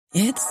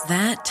It's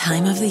that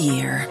time of the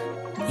year.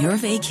 Your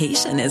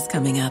vacation is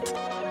coming up.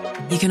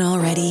 You can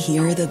already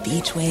hear the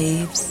beach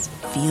waves,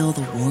 feel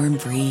the warm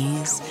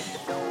breeze,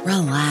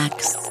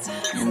 relax,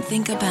 and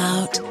think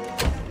about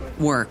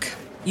work.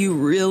 You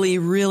really,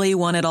 really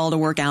want it all to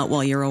work out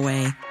while you're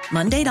away.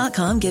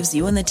 Monday.com gives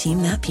you and the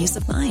team that peace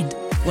of mind.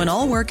 When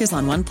all work is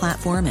on one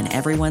platform and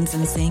everyone's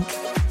in sync,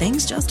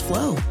 things just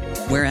flow.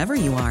 Wherever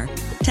you are,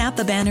 tap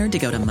the banner to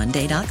go to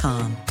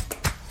Monday.com.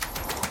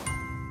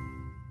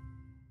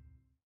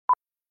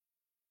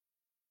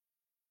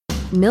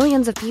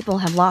 Millions of people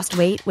have lost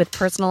weight with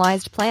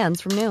personalized plans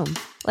from Noom.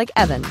 Like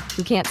Evan,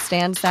 who can't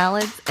stand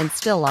salads and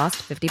still lost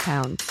 50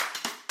 pounds.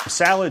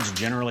 Salads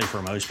generally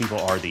for most people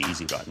are the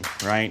easy button,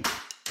 right?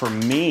 For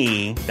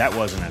me, that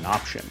wasn't an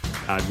option.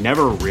 I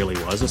never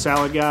really was a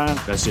salad guy.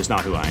 That's just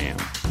not who I am.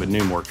 But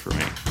Noom worked for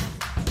me.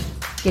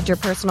 Get your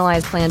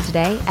personalized plan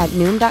today at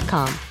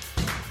Noom.com.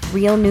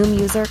 Real Noom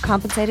user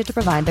compensated to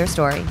provide their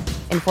story.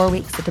 In 4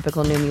 weeks, the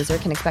typical Noom user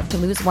can expect to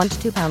lose 1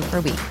 to 2 pounds per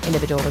week.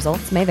 Individual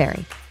results may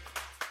vary.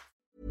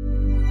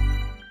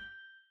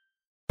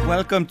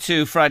 Welcome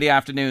to Friday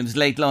afternoon's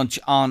Late Lunch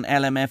on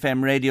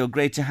LMFM Radio.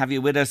 Great to have you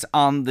with us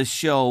on the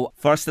show.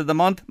 First of the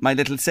month, my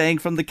little saying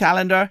from the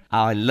calendar.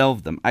 Oh, I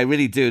love them. I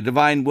really do.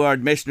 Divine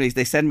Word Missionaries,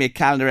 they send me a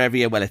calendar every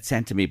year. Well, it's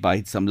sent to me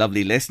by some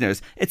lovely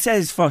listeners. It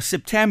says for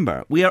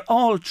September, we are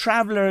all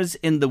travellers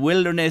in the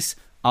wilderness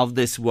of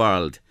this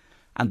world.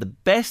 And the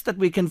best that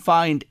we can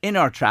find in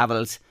our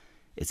travels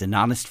is an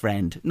honest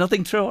friend.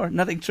 Nothing truer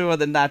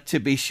than that, to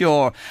be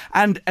sure.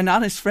 And an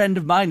honest friend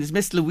of mine is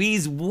Miss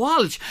Louise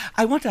Walsh.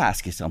 I want to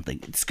ask you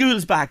something.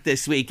 School's back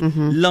this week.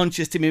 Lunch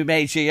is to be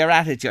made, sure you're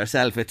at it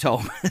yourself at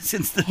home.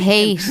 Since the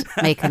hate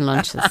making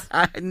lunches.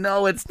 I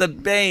know, it's the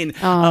bane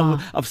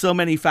of so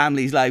many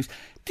families' lives.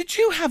 Did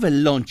you have a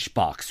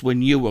lunchbox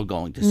when you were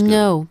going to school?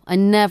 No, I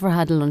never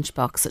had a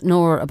lunchbox,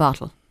 nor a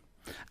bottle.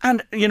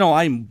 And, you know,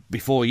 I'm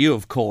before you,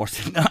 of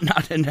course,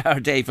 not in our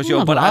day for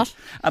sure. But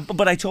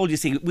I told you,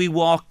 see, we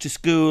walked to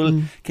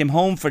school, came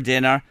home for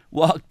dinner,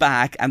 walked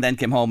back and then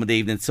came home in the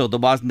evening. So there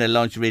wasn't a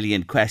lunch really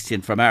in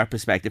question from our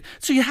perspective.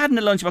 So you hadn't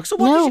a lunchbox. So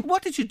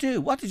what did you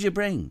do? What did you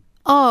bring?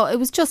 Oh, it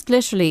was just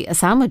literally a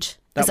sandwich.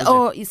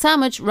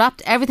 Sandwich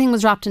wrapped, everything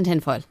was wrapped in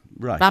tinfoil.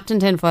 Right. Wrapped in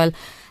tinfoil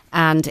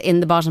and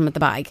in the bottom of the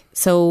bag.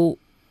 So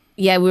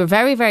yeah, we were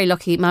very, very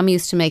lucky. Mum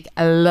used to make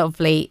a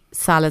lovely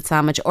salad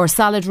sandwich or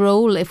salad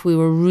roll if we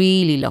were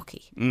really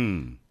lucky.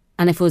 And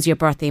if it was your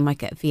birthday, you might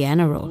get a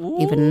Vienna roll.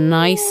 Even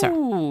nicer.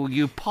 Oh,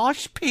 you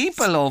posh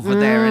people over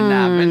there in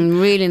Navan.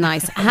 Really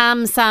nice.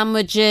 Ham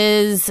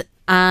sandwiches.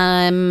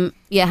 Ham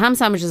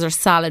sandwiches or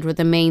salad were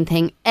the main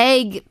thing.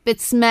 Egg,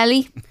 bit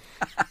smelly.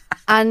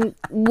 And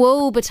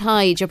woe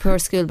betide your poor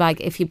school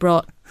bag if you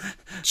brought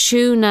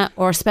tuna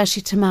or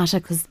especially tomato,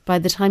 because by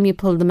the time you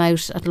pulled them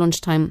out at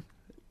lunchtime,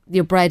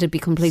 your bread would be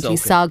completely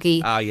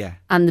soggy. Yeah.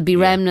 And there'd be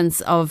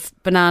remnants of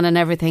banana and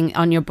everything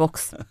on your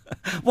books.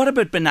 What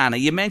about banana?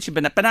 You mentioned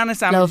banana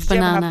sandwiches. Love Did you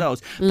banana. ever have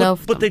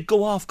those? But they'd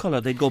go off colour.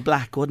 They'd go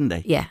black, wouldn't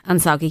they? Yeah,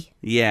 and soggy.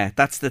 Yeah,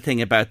 that's the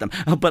thing about them.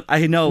 But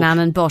I know...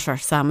 Banana and butter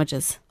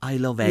sandwiches. I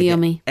love egg.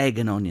 Yummy. Egg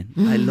and onion.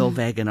 I love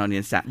egg and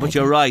onion sandwiches. But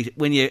you're right.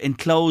 When you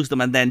enclose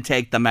them and then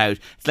take them out,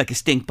 it's like a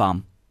stink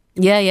bomb.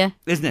 Yeah.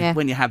 Isn't it? Yeah.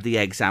 When you have the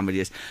egg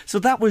sandwiches. So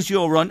that was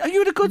your run. You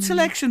had a good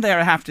selection there,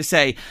 I have to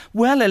say.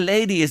 Well, a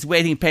lady is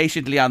waiting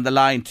patiently on the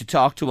line to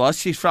talk to us.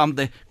 She's from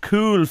the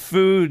Cool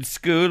Food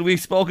School.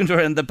 We've spoken to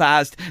her in the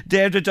past.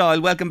 Deirdre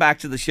Doyle, welcome back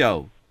to the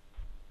show.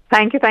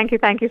 Thank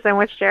you so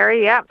much,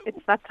 Jerry. Yeah, it's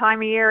that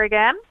time of year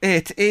again.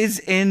 It is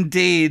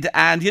indeed.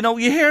 And, you know,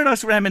 you heard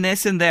us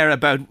reminiscing there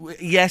about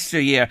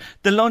yesteryear.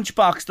 The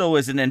lunchbox, though,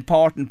 is an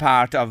important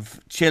part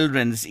of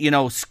children's, you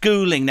know,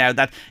 schooling now,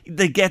 that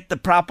they get the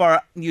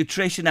proper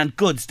nutrition and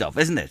good stuff,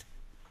 isn't it?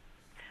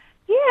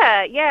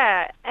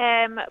 Yeah.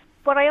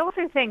 But I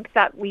also think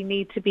that we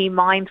need to be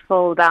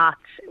mindful that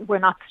we're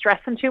not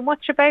stressing too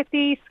much about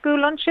the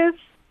school lunches.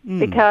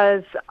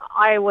 Because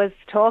I was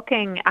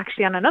talking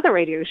actually on another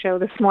radio show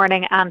this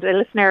morning and a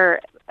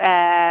listener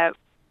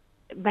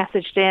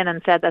messaged in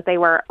and said that they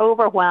were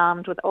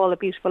overwhelmed with all the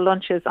beautiful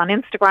lunches on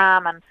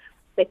Instagram and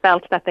they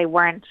felt that they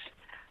weren't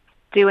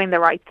doing the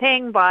right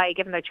thing by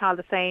giving their child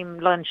the same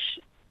lunch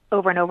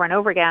over and over and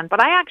over again. But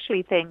I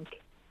actually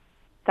think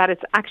that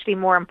it's actually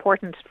more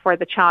important for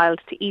the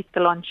child to eat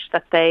the lunch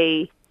that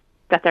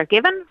they're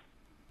given.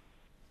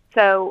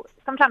 So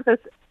sometimes those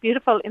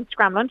beautiful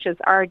Instagram lunches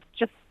are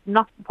just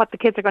not what the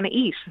kids are going to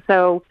eat.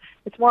 So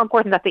it's more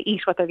important that they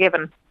eat what they're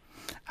given.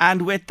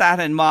 And with that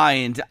in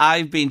mind,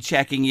 I've been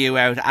checking you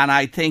out and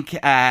I think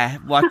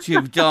what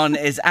you've done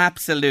is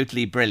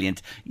absolutely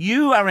brilliant.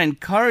 You are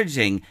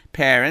encouraging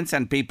parents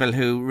and people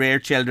who rear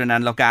children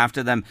and look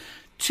after them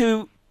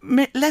to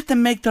let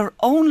them make their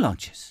own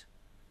lunches.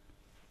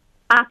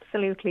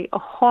 Absolutely,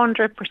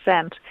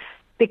 100%.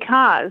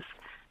 Because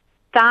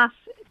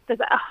there's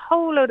a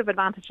whole load of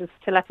advantages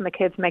to letting the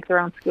kids make their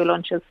own school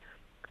lunches.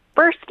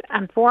 First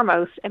and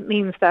foremost, it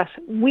means that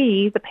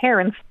we, the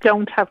parents,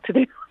 don't have to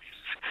do it.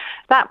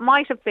 That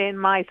might have been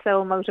my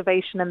sole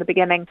motivation in the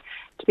beginning,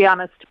 to be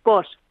honest.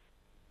 But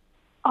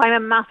I'm a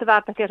massive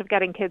advocate of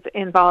getting kids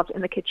involved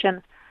in the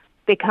kitchen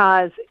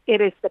because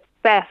it is the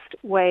best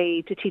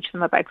way to teach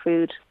them about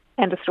food.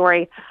 End of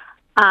story.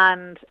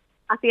 And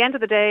at the end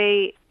of the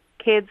day,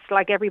 kids,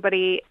 like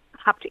everybody,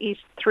 have to eat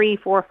 3,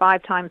 4,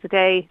 5 times a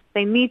day.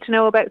 They need to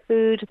know about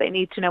food. They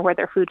need to know where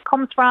their food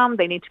comes from.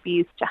 They need to be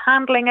used to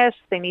handling it.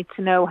 They need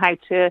to know what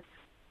to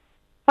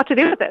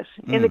do with it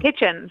in the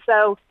kitchen.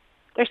 So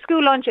their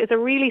school lunch is a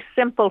really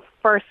simple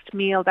first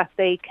meal that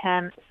they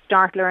can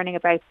start learning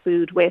about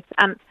food with.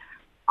 And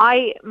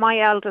my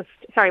youngest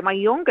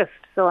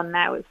son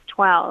now is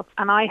 12,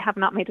 and I have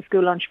not made a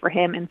school lunch for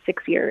him in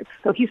 6 years.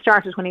 So he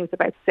started when he was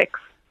about 6.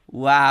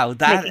 Wow,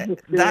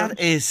 that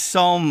is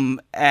some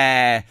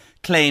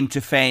claim to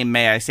fame,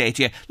 may I say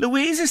to you.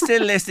 Louise is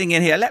still listening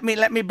in here. Let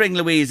me bring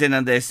Louise in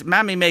on this.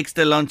 Mammy makes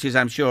the lunches,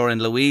 I'm sure, in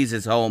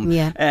Louise's home.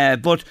 Yeah.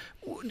 But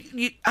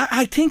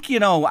I think,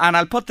 and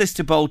I'll put this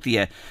to both of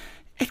you,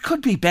 it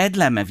could be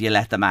bedlam if you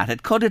let them at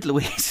it, could it,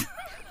 Louise?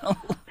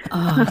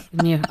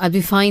 I'd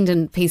be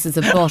finding pieces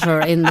of butter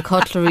in the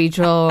cutlery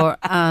drawer,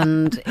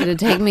 and it'd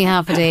take me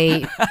half a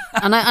day,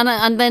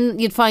 and then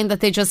you'd find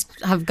that they just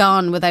have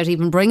gone without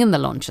even bringing the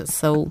lunches.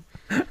 So,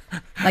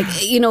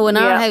 in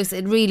our house,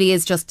 it really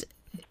is just.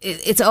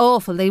 It's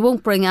awful. They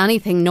won't bring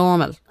anything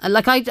normal.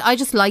 Like I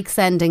just like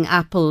sending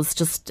apples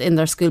just in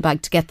their school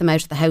bag to get them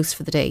out of the house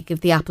for the day.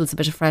 Give the apples a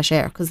bit of fresh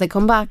air because they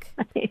come back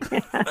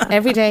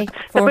every day.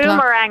 The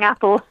boomerang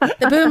apple.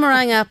 The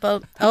boomerang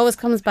apple always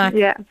comes back.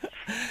 Yeah,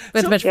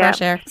 with a bit of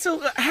fresh air. So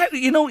how,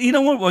 you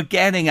know what we're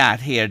getting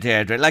at here,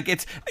 Deirdre. Like,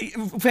 it's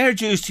fair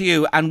dues to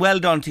you and well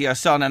done to your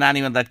son and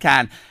anyone that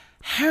can.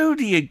 How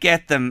do you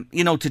get them,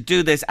 to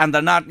do this, and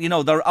they're not,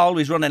 they're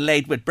always running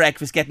late with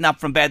breakfast, getting up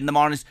from bed in the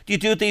mornings? Do you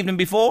do it the evening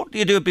before? Do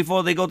you do it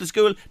before they go to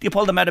school? Do you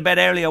pull them out of bed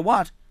early or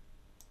what?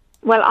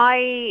 Well,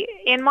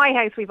 in my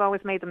house, we've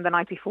always made them the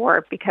night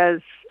before,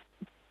 because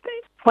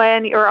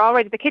when you're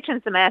already, the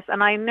kitchen's a mess,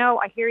 and I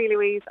hear you,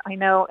 Louise, I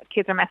know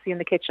kids are messy in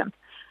the kitchen.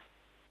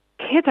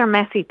 Kids are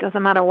messy,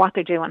 doesn't matter what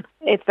they're doing.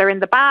 If they're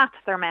in the bath,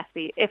 they're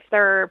messy. If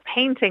they're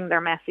painting,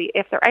 they're messy.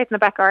 If they're out in the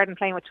back garden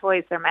playing with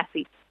toys, they're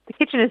messy. The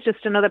kitchen is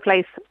just another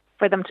place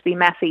for them to be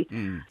messy.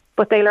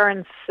 But they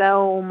learn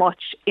so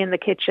much in the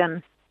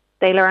kitchen.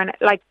 They learn,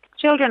 like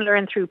children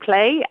learn through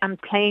play and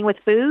playing with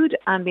food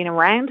and being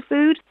around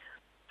food.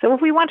 So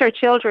if we want our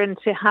children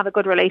to have a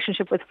good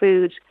relationship with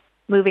food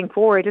moving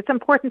forward, it's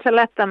important to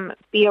let them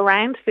be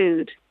around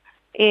food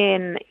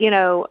in,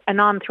 a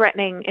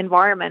non-threatening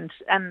environment.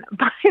 And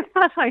by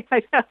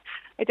that,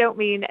 I don't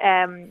mean,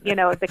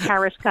 the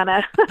carrot kind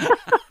of...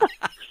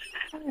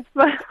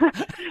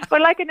 but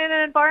like in an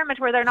environment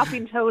where they're not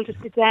being told to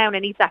sit down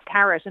and eat that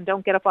carrot and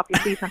don't get up off your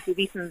feet until you've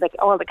eaten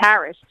all the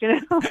carrot,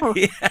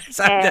 Yes,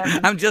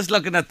 I'm just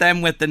looking at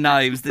them with the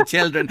knives, the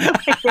children.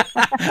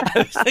 I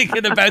was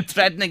thinking about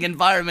threatening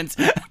environments,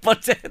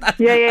 but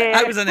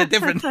I was on a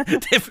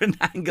different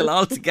angle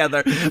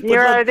altogether.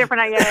 You're on a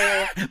different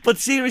angle, But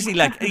seriously,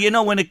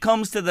 when it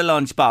comes to the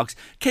lunchbox,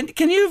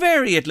 can you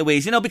vary it,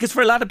 Louise? Because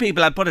for a lot of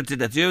people, I put it to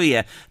the two of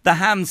you, the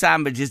ham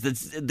sandwich is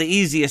the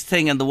easiest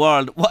thing in the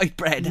world. White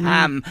bread,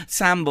 ham,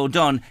 sambo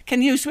done.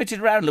 Can you switch it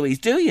around, Louise?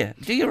 Do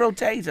you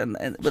rotate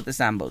with the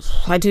sambos?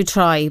 I do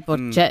try, but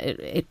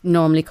it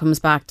normally comes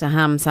back to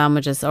ham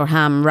sandwiches or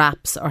ham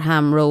wraps or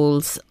ham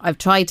rolls. I've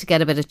tried to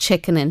get a bit of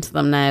chicken into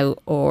them now,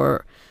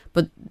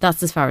 but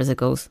that's as far as it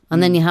goes.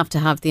 And then you have to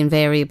have the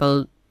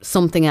invariable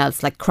something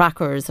else like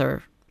crackers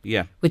or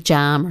with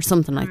jam or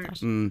something like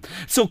that.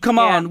 So come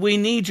on, we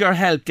need your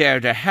help,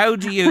 Deirdre. How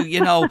do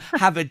you,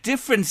 have a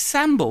different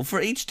sambo for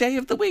each day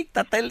of the week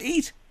that they'll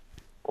eat?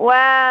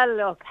 Well,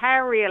 look,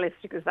 how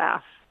realistic is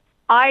that?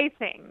 I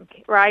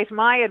think,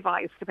 my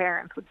advice to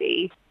parents would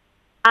be,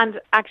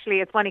 and actually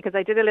it's funny because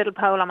I did a little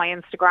poll on my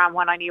Instagram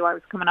when I knew I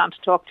was coming on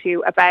to talk to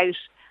you about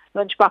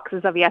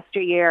lunchboxes of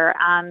yesteryear,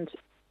 and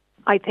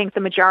I think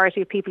the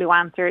majority of people who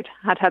answered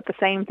had the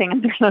same thing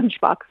in their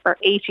lunchbox for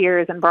 8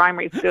 years in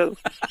primary school.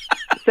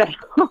 So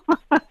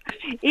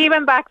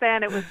even back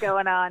then it was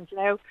going on,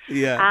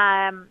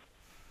 Yeah.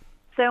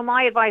 So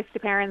my advice to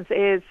parents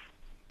is,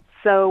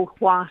 so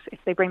what if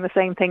they bring the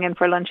same thing in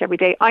for lunch every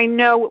day? I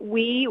know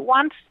we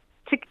want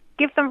to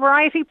give them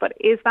variety, but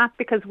is that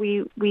because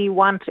we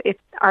want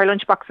our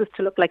lunchboxes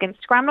to look like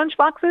Instagram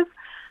lunchboxes?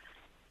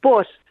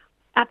 But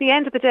at the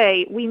end of the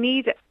day, we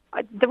need...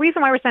 The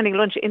reason why we're sending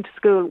lunch into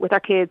school with our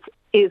kids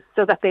is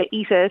so that they'll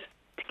eat it,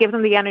 to give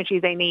them the energy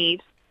they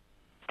need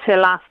to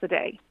last the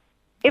day.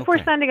 If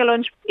we're sending a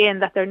lunch in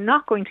that they're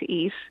not going to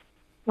eat,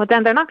 well,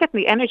 then they're not getting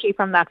the energy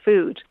from that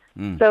food.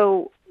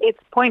 So it's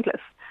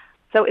pointless.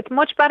 So it's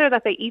much better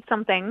that they eat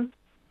something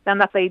than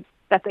that they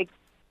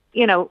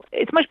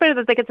it's much better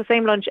that they get the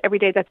same lunch every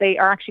day that they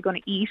are actually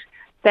going to eat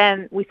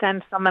than we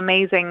send some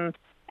amazing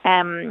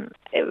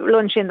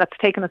lunch in that's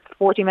taken us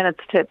 40 minutes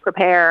to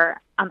prepare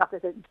and that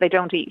they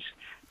don't eat.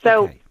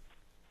 So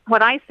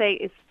what I say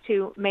is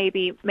to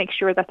maybe make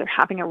sure that they're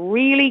having a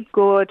really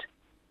good,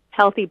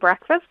 healthy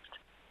breakfast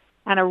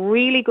and a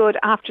really good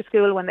after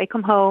school when they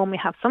come home. We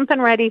have something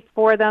ready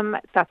for them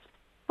that's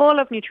full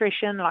of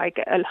nutrition, like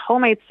a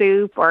homemade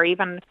soup or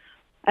even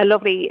a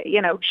lovely,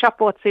 shop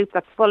bought soup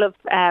that's full of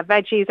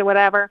veggies or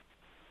whatever,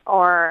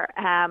 or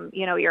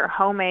your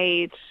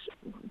homemade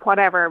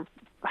whatever,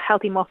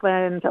 healthy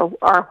muffins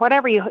or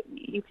whatever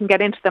you can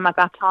get into them at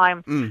that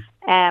time.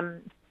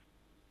 And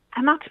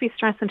not to be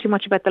stressing too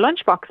much about the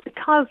lunchbox,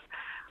 because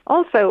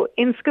also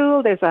in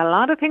school there's a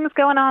lot of things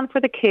going on for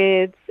the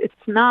kids.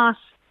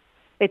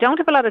 They don't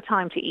have a lot of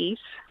time to eat,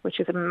 which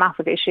is a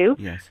massive issue.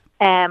 Yes.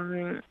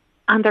 And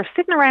they're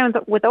sitting around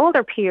with all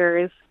their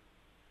peers,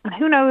 and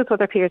who knows what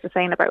their peers are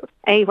saying about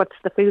what's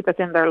the food that's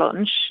in their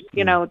lunch.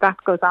 That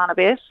goes on a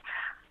bit.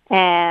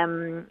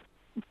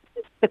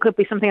 There could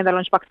be something in their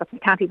lunchbox that they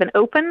can't even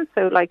open,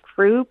 so like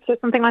fruits or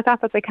something like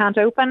that they can't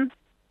open.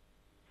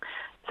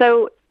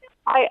 So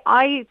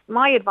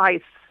my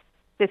advice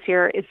this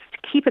year is to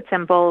keep it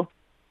simple,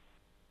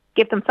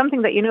 give them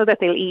something that that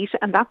they'll eat,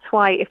 and that's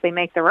why if they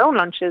make their own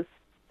lunches,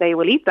 they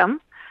will eat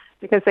them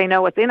because they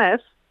know what's in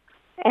it.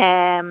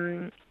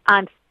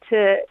 And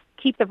to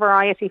keep the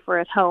variety for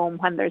at home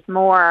when there's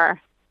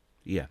more.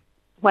 Yeah.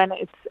 When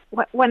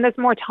there's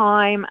more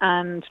time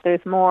and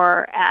there's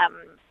more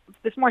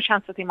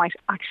chance that they might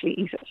actually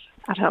eat it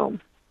at home.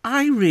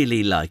 I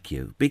really like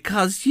you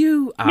because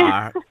you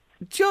are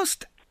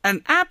just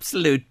an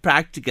absolute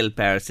practical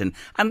person,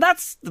 and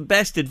that's the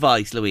best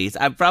advice, Louise,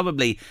 I've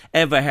probably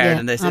ever heard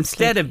in this. Absolutely.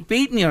 Instead of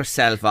beating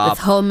yourself up with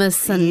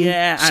hummus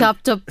and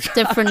chopped up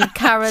different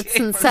carrots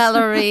and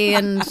celery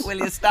and will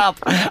you stop?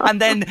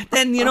 And then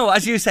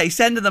as you say,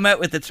 sending them out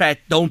with the threat,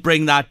 don't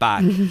bring that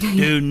back.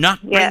 Do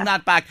not bring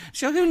that back.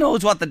 So who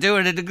knows what to do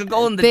with it? It could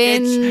go in the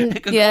ditch.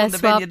 It could go in the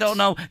bin. You don't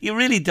know. You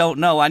really don't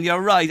know. And you're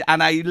right.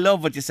 And I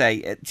love what you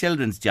say.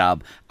 Children's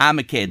job. I'm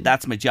a kid.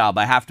 That's my job.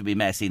 I have to be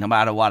messy no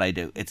matter what I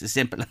do. It's as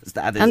simple as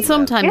that. And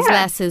sometimes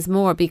less is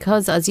more,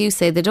 because, as you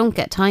say, they don't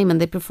get time and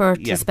they prefer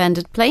to spend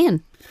it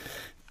playing.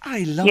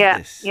 I love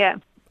this. Yeah.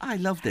 I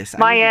love this.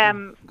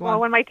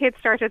 When my kids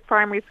started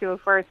primary school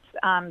first,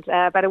 and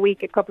about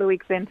a couple of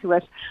weeks into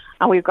it,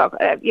 and we've got,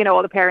 all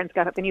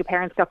the new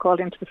parents got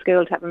called into the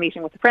school to have a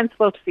meeting with the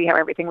principal to see how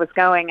everything was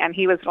going, and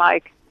he was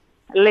like,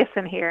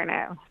 "Listen here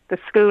now, the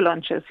school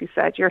lunches," he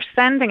said, "you're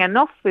sending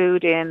enough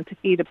food in to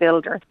feed a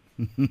builder,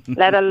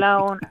 let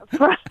alone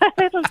for a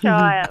little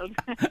child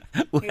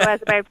who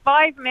has about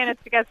 5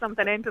 minutes to get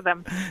something into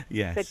them."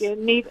 Yes. That you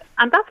need,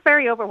 and that's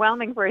very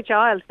overwhelming for a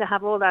child to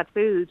have all that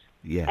food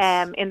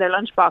in their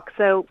lunchbox.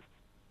 So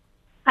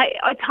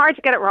it's hard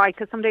to get it right,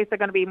 because some days they're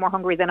going to be more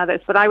hungry than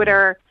others. But I would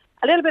err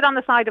a little bit on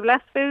the side of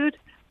less food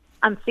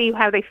and see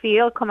how they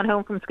feel coming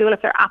home from school.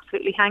 If they're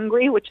absolutely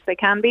hangry, which they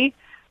can be,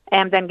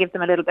 then give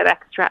them a little bit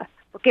extra.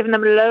 But giving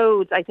them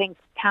loads, I think,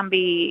 can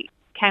be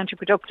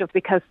counterproductive,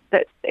 because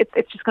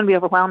it's just going to be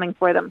overwhelming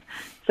for them.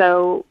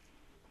 So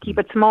keep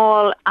it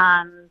small,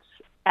 and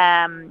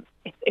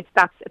if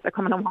they're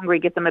coming home hungry,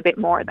 give them a bit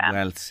more then.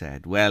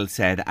 Well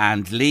said.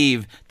 And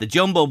leave the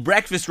jumbo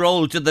breakfast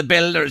roll to the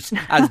builders,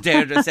 as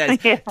Deirdre says.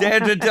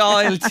 Deirdre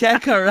Doyle,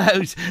 check her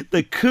out.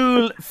 The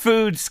Cool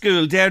Food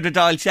School. Deirdre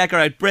Doyle, check her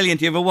out.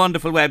 Brilliant. You have a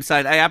wonderful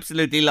website. I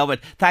absolutely love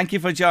it. Thank you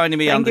for joining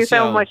me on the show. Thank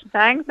you so much.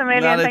 Thanks a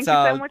million. Thank you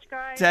so much,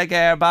 guys. Take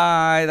care.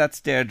 Bye. That's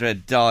Deirdre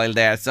Doyle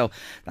there. So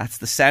that's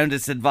the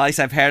soundest advice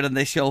I've heard on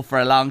this show for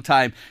a long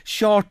time.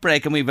 Short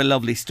break, and we have a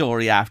lovely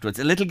story afterwards.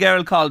 A little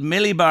girl called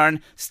Millie Byrne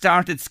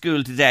started school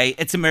today.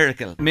 It's a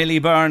miracle. Millie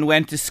Byrne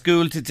went to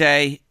school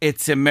today.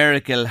 It's a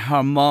miracle.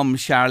 Her mum,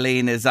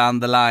 Charlene, is on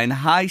the line.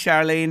 Hi,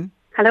 Charlene.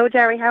 Hello,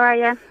 Jerry. How are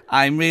you?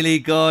 I'm really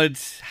good.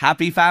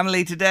 Happy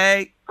family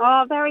today?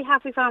 Oh, very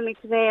happy family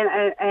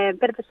today. A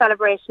bit of a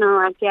celebration, all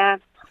right, yeah.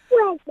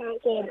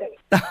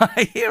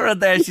 I hear her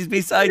there. She's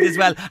beside you as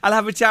well. I'll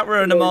have a chat with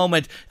her in a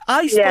moment.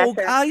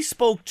 I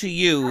spoke to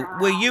you.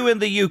 Were you in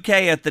the UK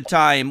at the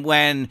time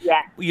when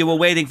you were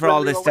waiting for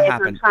all this to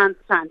happen?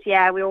 Transplant.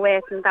 Yeah, we were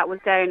waiting. That was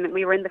down.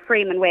 We were in the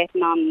Freeman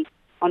waiting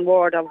on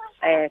word of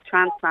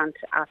transplant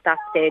at that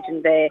stage,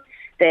 and the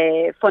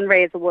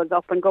fundraiser was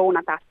up and going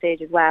at that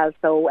stage as well.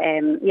 So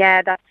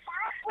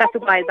that's a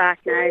while back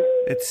now.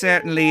 It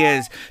certainly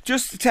is.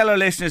 Just to tell our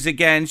listeners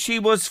again, she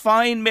was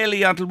fine,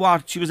 Millie, until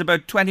what? She was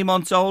about 20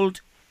 months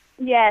old?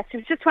 Yeah, she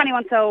was just 20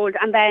 months old,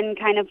 and then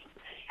kind of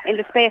in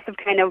the space of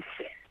kind of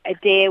a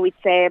day, we'd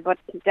say, but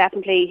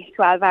definitely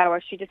 12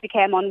 hours, she just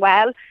became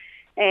unwell.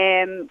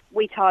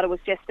 We thought it was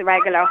just the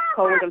regular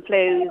cold and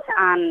flus,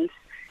 and,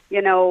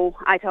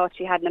 I thought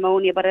she had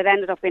pneumonia, but it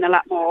ended up being a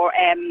lot more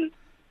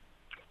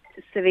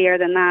severe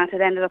than that.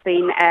 It ended up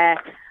being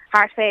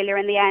heart failure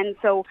in the end.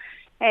 So,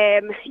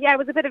 it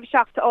was a bit of a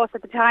shock to us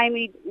at the time.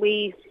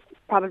 We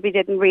probably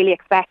didn't really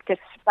expect it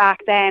back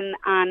then,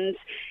 and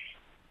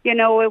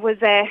it was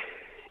a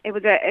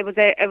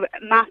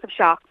massive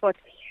shock. But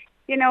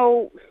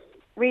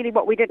really,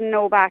 what we didn't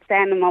know back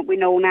then and what we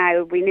know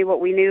now, we knew what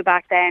we knew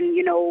back then.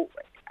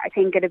 I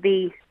think it'd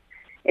be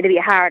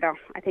harder.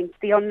 I think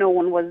the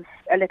unknown was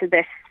a little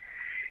bit.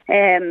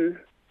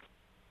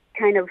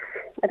 Kind of,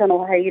 I don't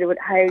know how you would.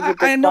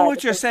 I know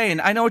what you're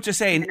saying.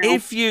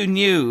 If you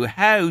knew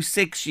how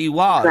sick she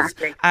was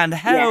and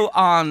how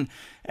on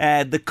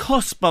the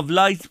cusp of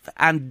life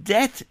and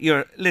death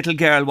your little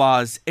girl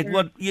was, it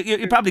would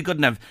you probably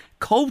couldn't have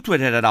coped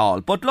with it at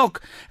all. But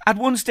look, at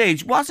one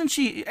stage, wasn't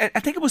she, I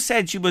think it was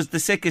said she was the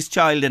sickest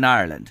child in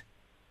Ireland.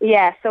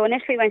 Yeah, so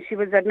initially when she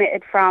was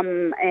admitted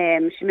from,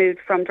 she moved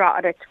from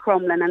Drogheda to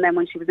Crumlin, and then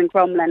when she was in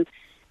Crumlin,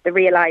 they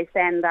realised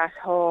then that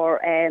her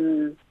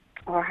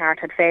heart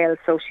had failed,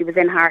 so she was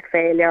in heart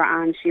failure,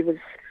 and she was,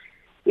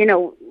 you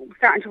know,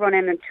 starting to run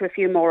into a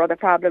few more other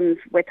problems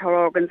with her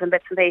organs and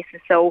bits and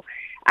pieces. So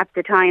at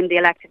the time, they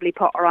electively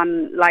put her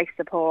on life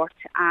support,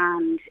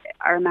 and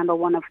I remember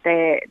one of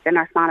the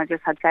nurse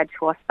managers had said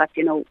to us that,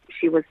 you know,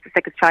 she was the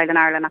sickest child in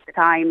Ireland at the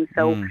time,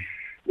 so...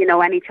 You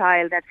know, any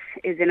child that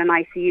is in an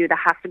ICU that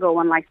has to go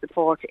on life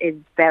support is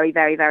very,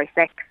 very, very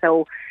sick.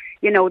 So,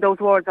 you know, those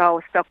words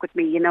always stuck with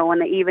me, you know,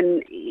 and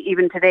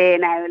even today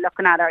now,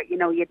 looking at her, you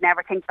know, you'd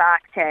never think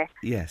back to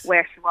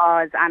where she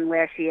was and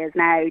where she is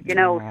now, you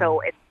know,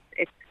 so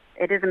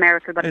it is a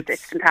miracle, but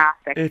it's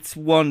fantastic. It's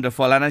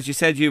wonderful. And as you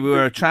said, you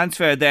were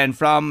transferred then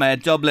from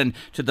Dublin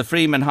to the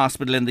Freeman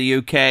Hospital in the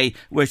UK,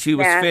 where she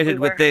was fitted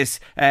with this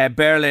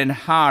Berlin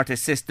heart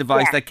assist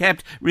device that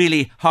kept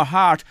really her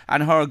heart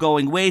and her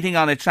going, waiting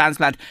on a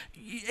transplant.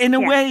 In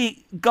a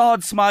way,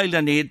 God smiled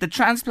on you. The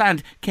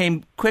transplant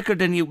came quicker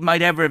than you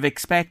might ever have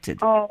expected.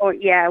 Oh,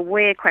 yeah,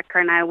 way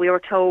quicker now. We were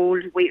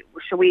told,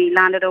 we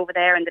landed over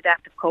there in the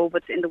depth of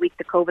COVID, in the week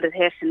that COVID had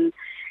hit, and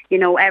you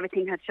know,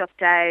 everything had shut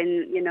down,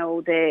 you know,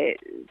 the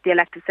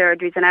elective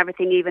surgeries and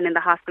everything, even in the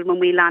hospital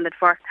when we landed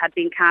first, had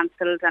been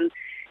cancelled, and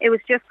it was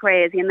just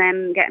crazy. And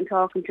then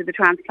talking to the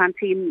transplant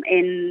team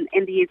in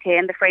the UK,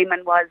 and the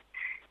Freeman was,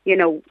 you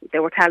know, they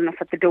were telling us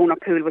that the donor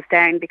pool was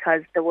down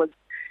because there was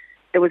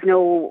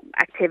no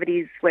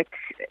activities with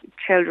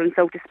children,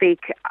 so to speak,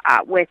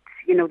 with,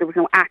 you know, there was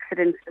no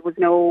accidents, there was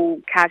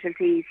no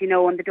casualties, you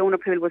know, and the donor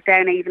pool was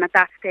down even at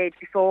that stage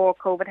before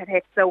COVID had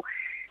hit. So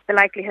the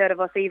likelihood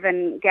of us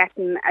even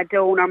getting a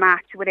donor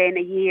match within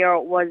a year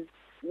was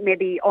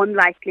maybe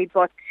unlikely,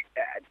 but,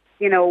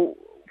 you know,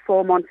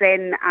 4 months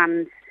in,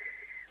 and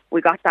we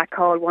got that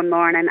call one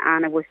morning,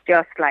 and it was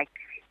just like,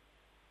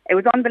 it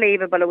was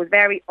unbelievable. It was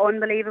very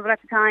unbelievable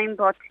at the time,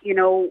 but, you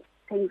know,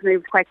 things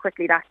moved quite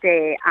quickly that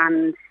day,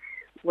 and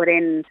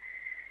within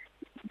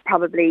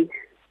probably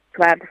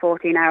 12 to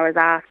 14 hours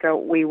after,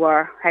 we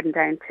were heading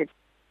down to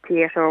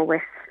theatre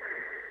with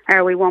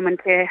our wee woman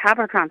to have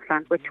her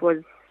transplant, which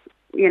was,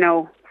 you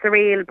know,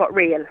 surreal but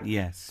real.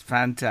 Yes,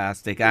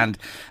 fantastic. And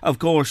of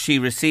course she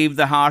received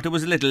the heart. It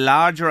was a little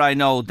larger, I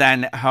know,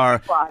 than her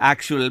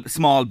actual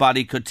small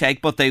body could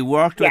take, but they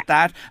worked with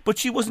that. But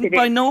she wasn't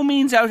by no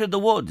means out of the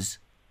woods.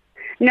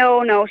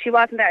 No, she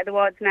wasn't out of the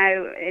woods.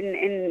 Now,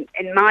 in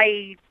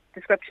my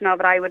description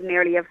of it, I would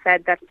nearly have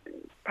said that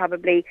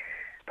probably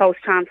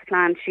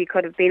post-transplant she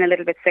could have been a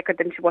little bit sicker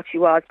than what she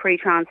was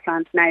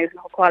pre-transplant. Now,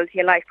 her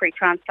quality of life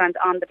pre-transplant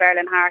on the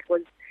Berlin heart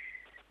was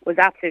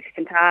absolutely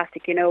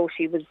fantastic. You know,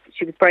 she was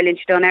brilliant.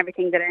 She done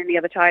everything that any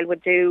other child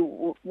would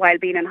do while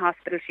being in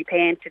hospital. She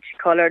painted, she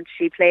coloured,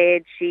 she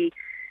played, she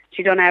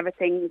done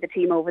everything. The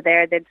team over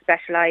there, they'd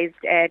specialised,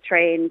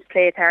 trained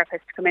play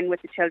therapists to come in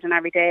with the children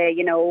every day,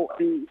 you know,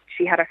 and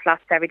she had her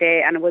slots every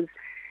day, and it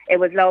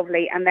was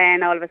lovely. And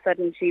then all of a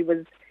sudden she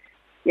was,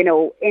 you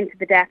know, into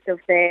the depth of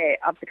the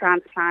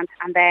transplant,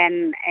 and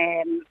then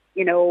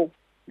you know,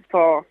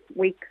 for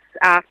weeks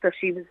after,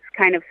 she was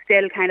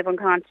still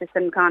unconscious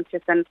and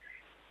conscious, and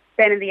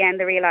then in the end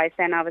they realised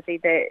then obviously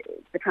the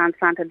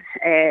transplanted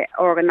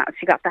organ that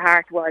she got, the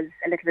heart, was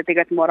a little bit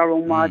bigger than what our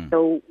own was,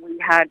 so we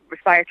had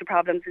respiratory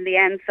problems in the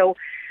end. So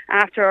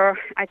after,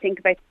 I think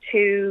about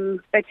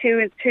two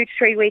to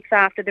 3 weeks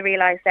after, they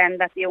realised then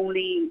that the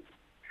only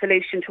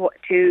solution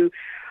to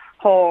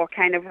her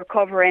kind of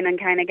recovering and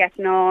kind of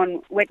getting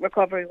on with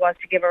recovery was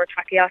to give her a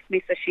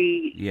tracheostomy. So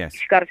she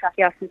got a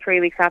tracheostomy 3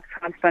 weeks after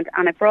transplant,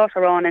 and it brought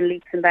her on in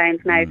leaps and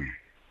bounds. Now,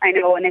 I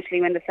know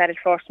initially when they said it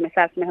first,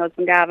 myself and my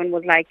husband Gavin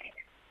was like,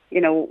 you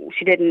know,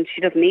 she doesn't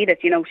need it.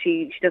 You know,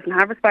 she doesn't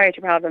have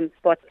respiratory problems,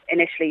 but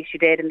initially she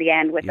did in the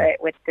end with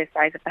the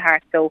size of the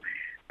heart. So,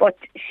 but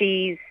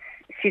she's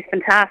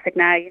fantastic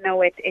now. You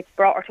know, it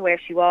brought her to where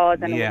she was,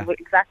 and it was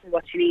exactly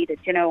what she needed.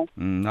 You know.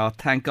 Oh,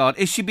 thank God.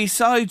 Is she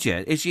beside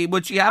you?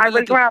 Would she have a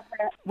little?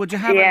 Would you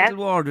have a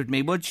little word with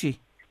me? Would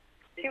she?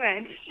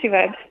 She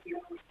would.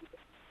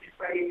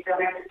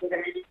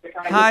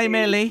 Hi,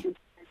 Millie.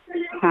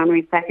 Hang on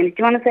a second. Do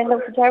you want to say hello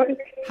to Jerry?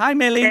 Hi,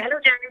 Millie. Hello,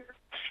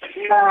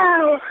 Jerry.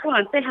 Oh, come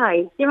on, say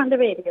hi. You're on the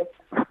radio.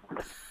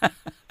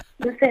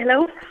 You say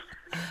hello.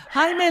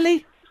 Hi,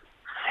 Millie.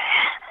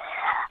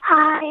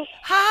 Hi.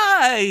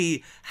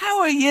 Hi. How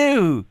are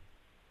you?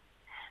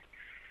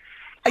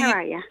 How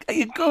are you? Are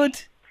you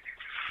good?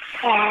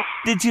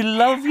 Did you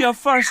love your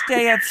first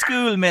day at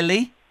school,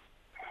 Millie?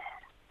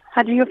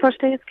 Had you your first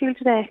day at school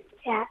today?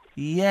 Yeah.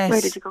 Yes.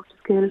 Where did you go to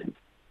school?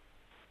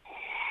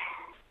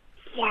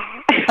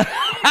 Yeah.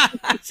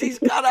 She's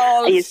got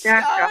all Are you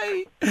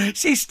shy.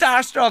 She's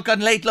starstruck on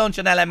Late Lunch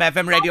on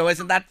LMFM Radio.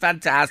 Isn't that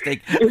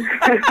fantastic?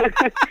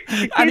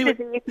 Anyway,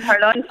 eating her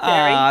lunch,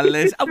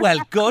 Jerry. Well,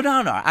 good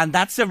on her. And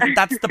that's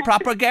the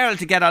proper girl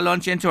to get her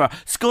lunch into her.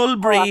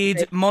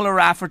 Skullbreed, Muller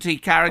Rafferty,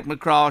 Carrick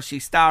McCraw. She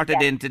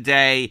started in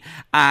today,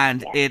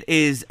 and it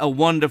is a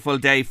wonderful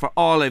day for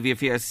all of you,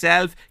 for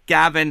yourself,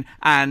 Gavin,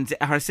 and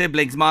her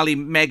siblings, Molly,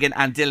 Megan,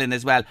 and Dylan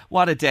as well.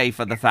 What a day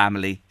for the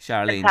family,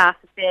 Charlene.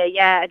 Fantastic day,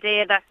 yeah, a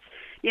day that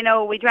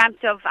we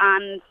dreamt of,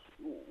 and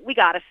we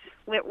got it.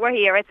 We're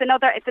here. It's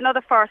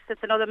another first.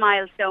 It's another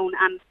milestone,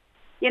 and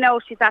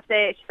she's at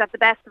the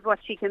best of what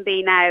she can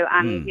be now,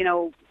 and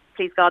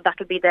please God,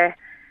 that'll be the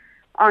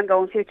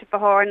ongoing future for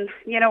her, and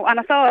and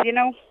us all,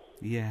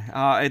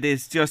 Yeah, it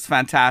is just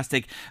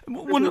fantastic.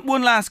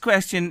 One last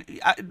question: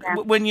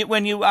 when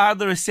you are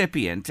the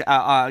recipient,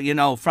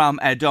 from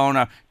a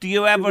donor, do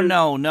you ever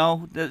know?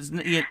 No,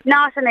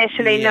 not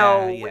initially.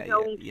 No, we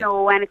don't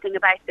know anything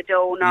about the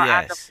donor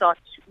as of such.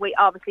 We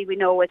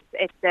know it's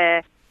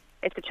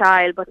a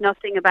child, but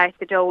nothing about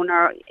the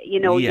donor.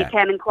 You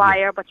can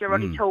inquire, but you're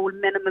only told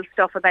minimal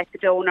stuff about the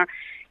donor.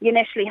 You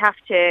initially have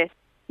to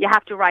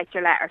write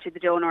your letter to the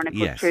donor, and it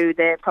goes through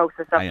the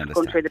process of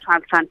going through the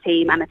transplant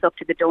team, and it's up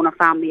to the donor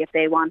family if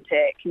they want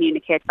to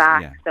communicate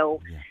back. Yeah. So,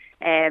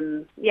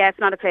 it's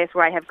not a place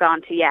where I have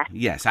gone to yet.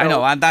 Yes, so, I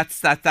know, and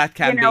that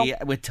can be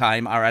with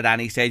time or at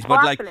any stage.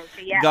 But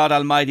God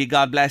Almighty,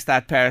 God bless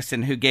that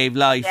person who gave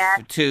life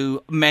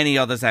to many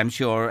others, I'm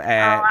sure.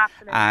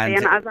 Absolutely.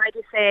 And as I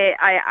just say,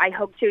 I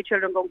hug 2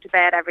 children going to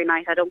bed every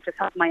night. I don't just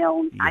hug my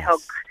own. Yes. I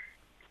hug.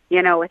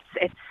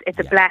 It's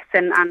a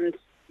blessing, and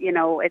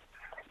it's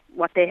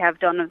what they have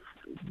done is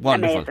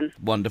amazing.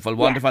 Wonderful.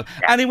 Yeah.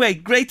 Anyway,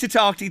 great to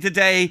talk to you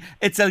today.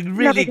 It's a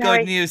really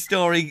good news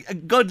story.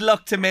 Good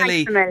luck to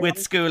Millie with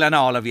school and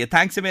all of you.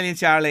 Thanks a million,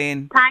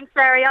 Charlene. Thanks,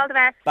 Barry. All the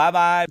best.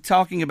 Bye-bye.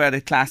 Talking about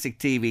a classic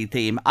TV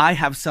theme, I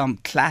have some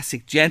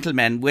classic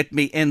gentlemen with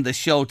me in the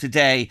show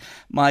today.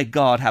 My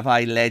God, have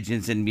I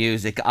legends in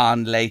music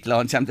on Late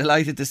Lunch. I'm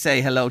delighted to say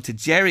hello to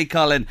Jerry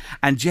Cullen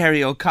and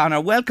Jerry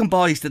O'Connor. Welcome,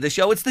 boys, to the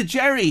show. It's the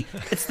Jerry.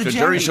 It's the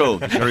Jerry Show.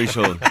 The Jerry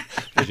Show.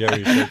 The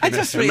Jerry Show. I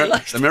just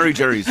realised. The Merry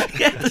Jerrys.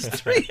 Yeah, there's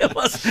 3 of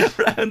us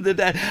around the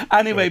day.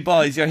 Anyway,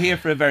 boys, you're here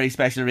for a very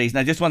special reason.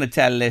 I just want to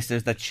tell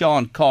listeners that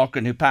Sean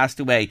Corcoran, who passed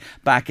away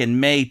back in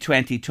May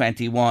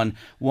 2021,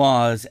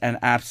 was an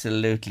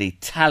absolutely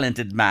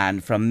talented man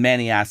from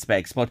many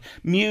aspects. But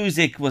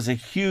music was a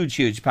huge,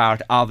 huge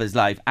part of his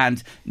life.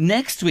 And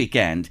next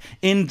weekend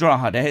in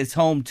Drogheda, his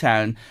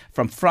hometown,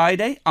 from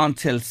Friday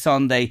until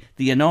Sunday,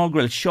 the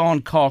inaugural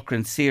Sean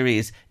Corcoran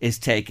series is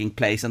taking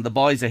place. And the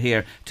boys are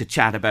here to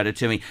chat about it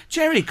to me.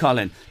 Jerry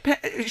Cullen,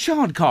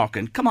 Sean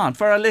Corcoran, come on,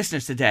 for our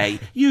listeners today,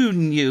 you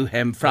knew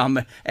him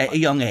from a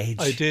young age.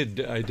 I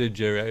did,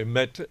 Jerry. I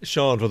met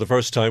Sean for the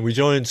first time. We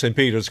joined St.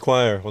 Peter's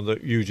Choir under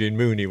Eugene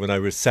Mooney when I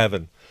was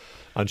 7.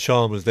 And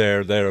Sean was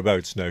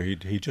thereabouts now. He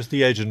just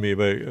edged me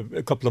about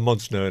a couple of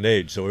months now in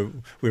age, so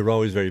we were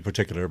always very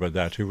particular about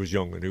that, who was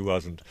young and who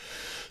wasn't.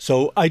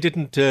 So I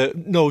didn't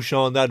know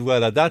Sean that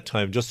well at that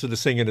time, just to the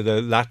singing of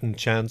the Latin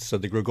chants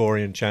and the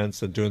Gregorian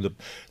chants and doing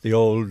the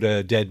old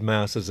dead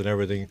masses and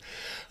everything.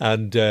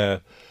 And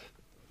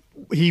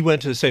he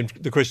went to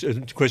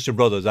the Christian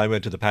Brothers. I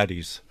went to the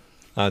Paddies.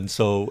 And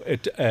so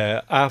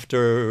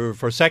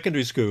for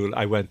secondary school,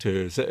 I went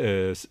to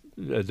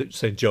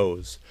St.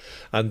 Joe's,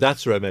 and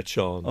that's where I met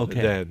Sean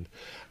then.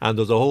 And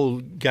there's a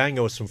whole gang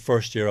of us from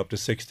first year up to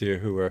sixth year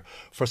who were,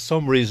 for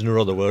some reason or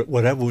other,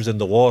 whatever was in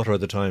the water at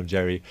the time,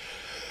 Jerry,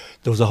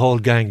 there was a whole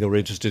gang that were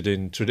interested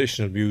in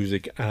traditional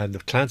music, and the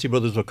Clancy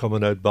Brothers were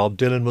coming out, Bob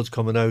Dylan was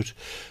coming out,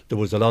 there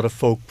was a lot of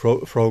folk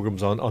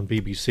programmes on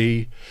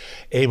BBC.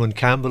 Eamon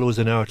Campbell was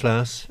in our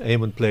class.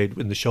 Eamon played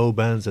in the show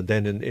bands and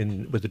then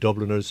in with the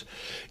Dubliners.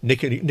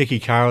 Nicky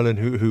Carolan,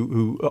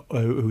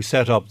 who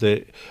set up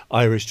the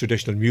Irish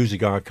Traditional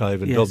Music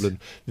Archive in Dublin,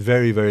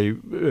 very, very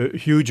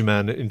huge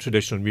man in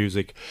traditional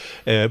music.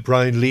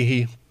 Brian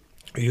Leahy,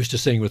 who used to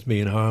sing with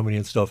me in harmony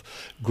and stuff.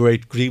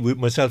 Great.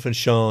 Myself and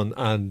Sean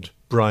and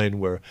Brian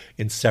were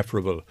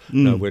inseparable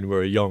when we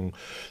were young.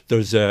 There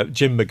was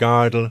Jim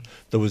McGardle,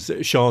 there was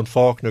Sean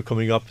Faulkner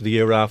coming up the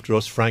year after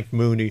us, Frank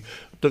Mooney.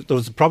 There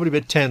was probably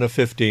about 10 or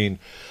 15,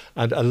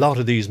 and a lot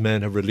of these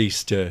men have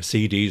released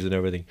CDs and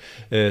everything.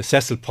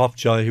 Cecil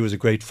Popjoy, who was a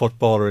great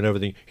footballer and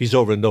everything, he's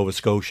over in Nova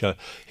Scotia.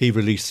 He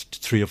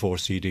released 3 or 4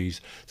 CDs.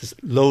 There's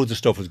loads of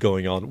stuff was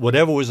going on.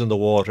 Whatever was in the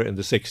water in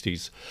the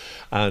 60s,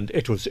 and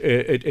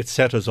it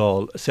set us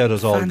all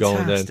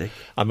going then.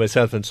 And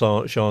myself and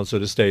Sean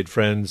sort of stayed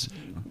friends,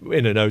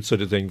 in and out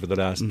sort of thing for the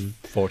last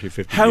 40,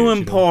 50 years. How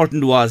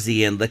important was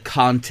he in the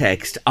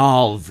context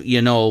of,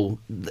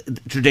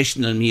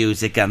 traditional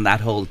music and that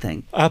whole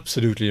thing?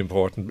 Absolutely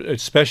important,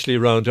 especially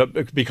around,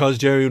 because,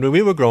 Jerry, when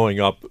we were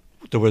growing up,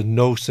 there were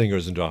no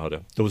singers in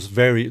Drogheda. There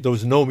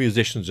was no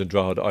musicians in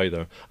Drogheda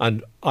either.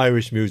 And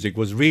Irish music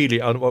was really,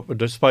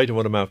 despite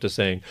what I'm after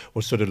saying,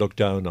 was sort of looked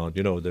down on,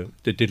 you know, the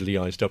diddly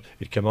eye stuff.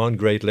 It came on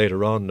great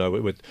later on now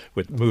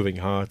with Moving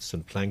Hearts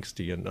and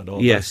Planksty and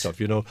all that stuff,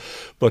 you know.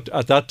 But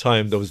at that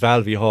time there was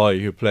Val Hoy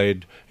who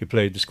played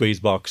the squeeze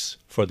box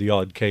for the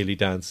odd Cayley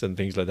dance and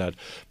things like that.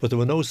 But there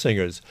were no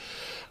singers.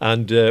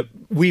 And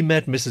we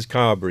met Mrs.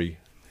 Carberry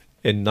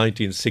in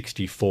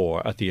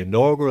 1964 at the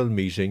inaugural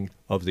meeting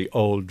of the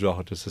Old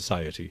Drogheda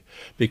Society,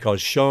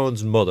 because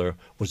Sean's mother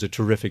was a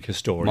terrific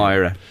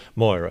historian,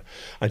 Moira,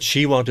 and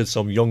she wanted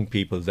some young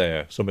people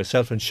there. So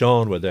myself and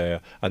Sean were there,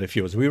 and a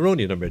few of us. We were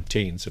only in our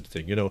mid-teens sort of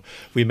thing, you know.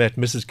 We met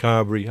Mrs.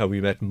 Carberry and we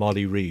met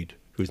Molly Reid,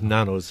 who's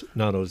Nano's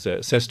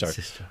sister.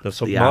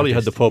 So Molly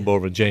had the pub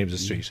over in James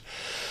Street.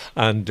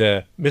 And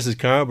Mrs.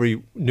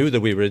 Carberry knew that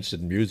we were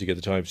interested in music at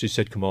the time. She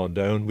said, come on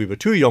down. We were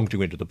too young to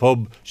go into the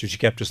pub, so she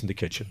kept us in the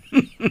kitchen.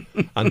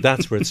 And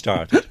that's where it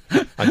started.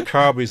 And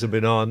Carberry's have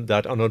been on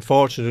that. And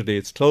unfortunately,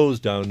 it's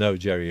closed down now,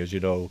 Jerry, as you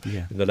know,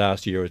 in the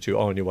last year or two.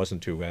 Anya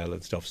wasn't too well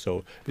and stuff.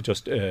 So it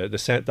just,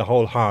 the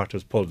whole heart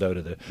was pulled out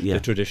of the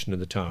tradition in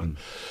the town.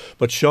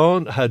 But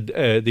Sean had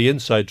the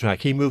inside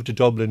track. He moved to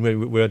Dublin when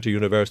we went to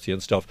university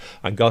and stuff,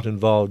 and got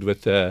involved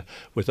with a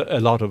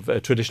lot of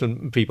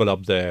traditional people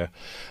up there.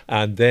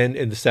 And then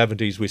in the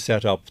 70s we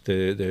set up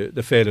the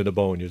Féile na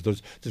Bóinne.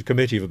 There's a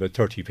committee of about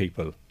 30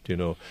 people, you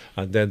know,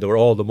 and then there were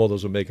all the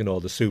mothers were making all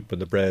the soup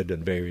and the bread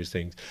and various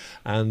things,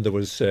 and there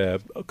was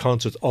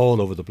concerts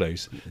all over the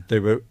place. They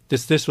were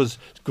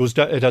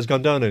it has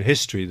gone down in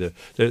history,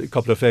 the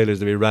couple of Féiles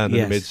that we ran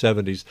in the mid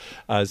 70s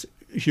as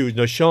huge.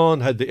 Now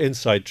Sean had the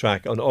inside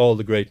track on all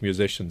the great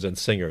musicians and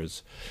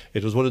singers.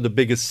 It was one of the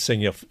biggest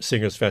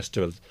singers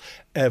festivals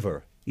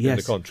ever in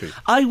the country.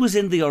 I was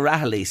in the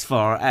O'Rahilly's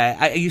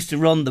I used to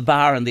run the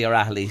bar in the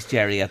O'Rahilly's,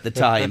 Jerry, at the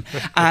time,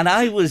 and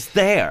I was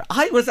there.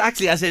 I was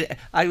actually,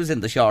 I was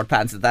in the short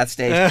pants at that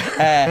stage.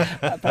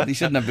 I probably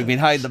shouldn't have been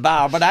behind the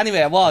bar, but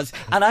anyway, I was.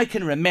 And I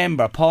can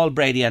remember Paul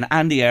Brady and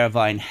Andy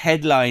Irvine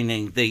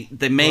headlining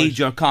the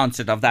major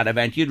concert of that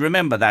event. You'd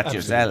remember that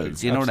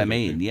yourselves, you know what I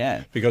mean?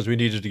 Yeah. Because we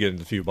needed to get in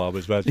the few bob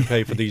as well to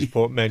pay for these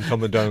poor men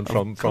coming down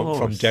from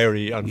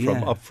Derry and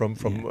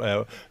from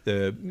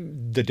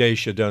the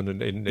Dacia down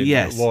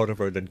in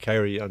Waterford and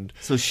Kerry. And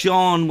so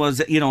Sean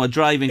was, you know, a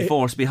driving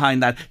force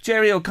behind that.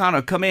 Jerry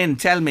O'Connor, come in,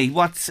 tell me,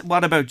 what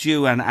about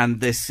you and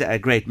this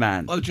great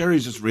man? Well,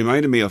 Jerry's just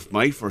reminded me of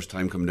my first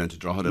time coming down to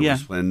Drogheda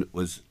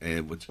was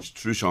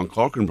through Sean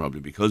Corcoran,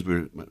 probably, because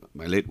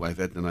my late wife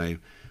Edna and I,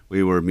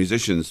 we were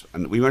musicians,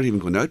 and we weren't even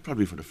going out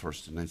probably for the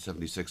first in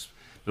 1976,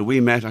 but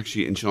we met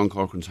actually in Sean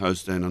Corcoran's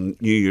house then on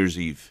New Year's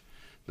Eve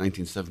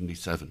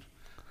 1977.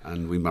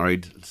 And we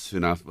married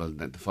soon after,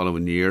 the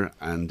following year,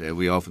 and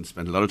we often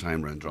spent a lot of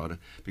time around Drogheda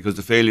because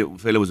the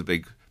Féile was a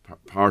big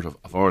part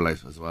of our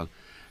life as well.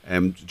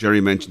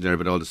 Jerry mentioned there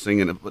about all the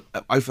singing, but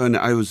I found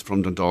that I was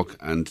from Dundalk,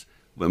 and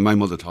my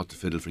mother taught the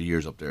fiddle for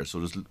years up there, so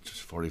it was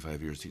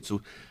 45 years.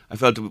 So I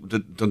felt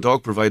that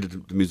Dundalk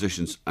provided the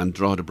musicians and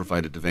Drogheda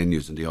provided the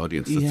venues and the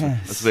audience.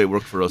 That's the way it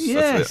worked for us.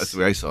 Yes. That's the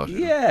way I saw it.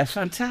 Yeah,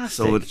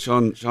 fantastic. So with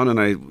Sean and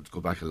I would go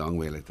back a long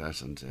way like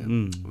that,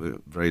 and we're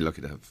very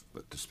lucky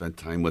to spend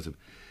time with him.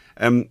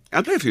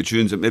 I'll play a few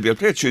tunes. Maybe I'll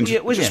play a tune.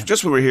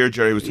 Just when we're here,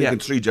 Jerry was thinking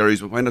 3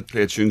 Jerrys, but why not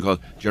play a tune called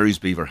Jerry's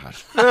Beaver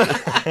Hat?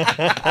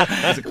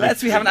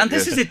 Let's be having. And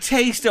this is a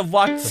taste of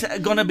what's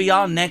going to be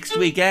on next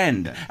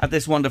weekend at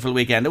this wonderful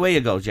weekend. Away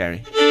you go,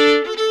 Jerry.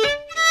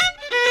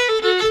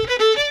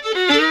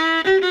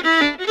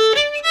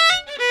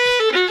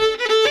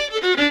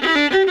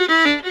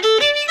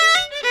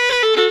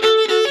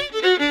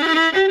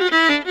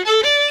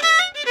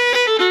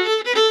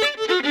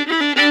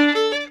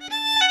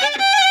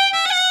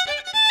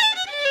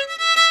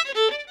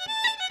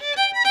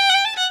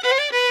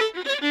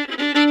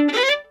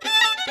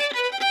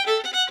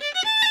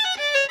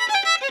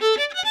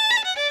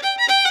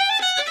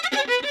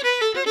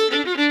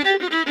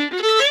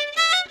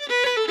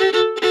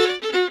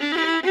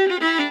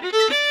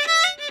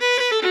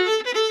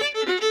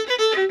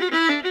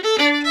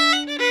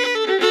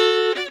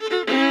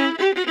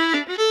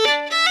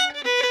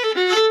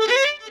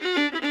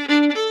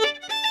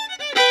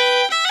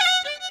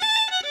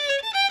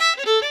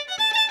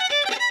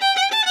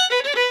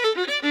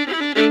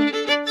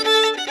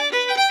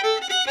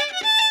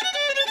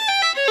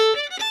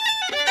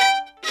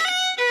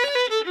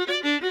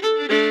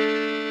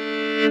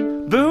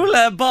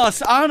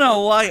 Boss, Anna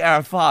White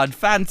are fod.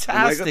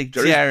 Fantastic,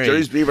 Jerry.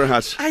 Jerry's Beaver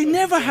Hat. I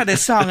never had a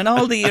song in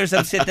all the years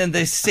I'm sitting in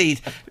this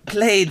seat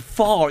played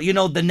for, you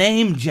know, the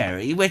name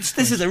Jerry, which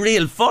this is a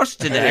real first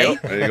today.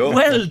 There you go.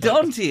 Well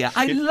done to you.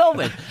 I love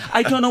it.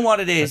 I don't know what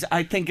it is.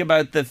 I think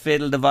about the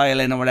fiddle, the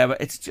violin or whatever.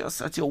 It's just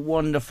such a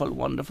wonderful,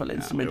 wonderful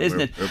instrument, isn't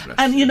it?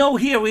 And you know,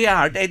 here we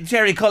are.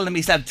 Jerry Cullen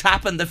himself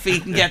tapping the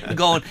feet and getting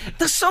going.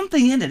 There's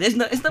something in it,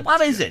 isn't it?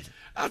 What is it?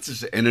 That's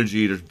just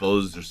energy, there's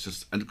buzz, there's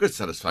just and great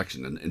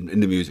satisfaction in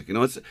the music, you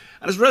know. It's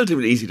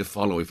relatively easy to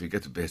follow if you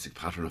get the basic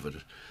pattern of it.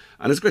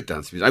 And it's great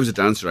dance music. I was a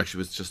dancer, actually,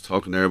 was just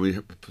talking there. We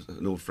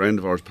an old friend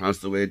of ours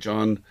passed away,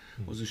 John,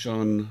 was it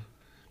Sean?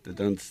 the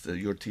dance,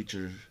 your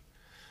teacher.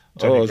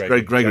 Johnny it was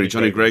Gregory.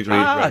 Johnny Gregory.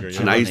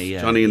 Johnny,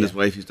 Johnny and his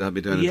wife used to have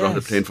me down in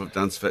Drogheda playing for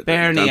dance.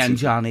 Bernie and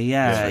Johnny,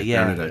 yeah.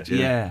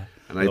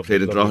 And I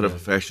played in Drogheda for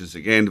Feshes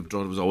again.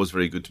 Drogheda was always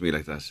very good to me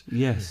like that.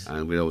 Yes.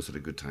 And we always had a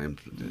good time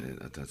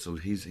at that. So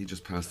he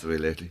just passed away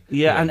lately.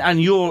 Yeah,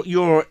 and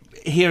you're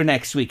here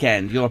next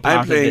weekend. You're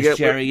part of this,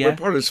 Jerry. We're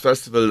part of this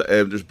festival.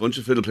 There's a bunch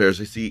of fiddle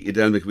players. I see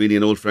Edel McWeeny,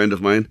 an old friend of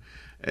mine,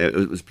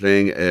 was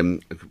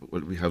playing.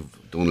 We have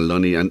Donald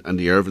Lunny and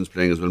the Irvins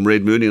playing as well.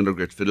 Mairead Mooney, another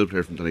great fiddle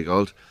player from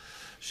Donegal.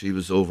 She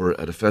was over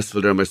at a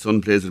festival there. My son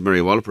plays with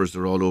Mary Wallopers.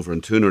 They're all over in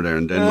Tuner there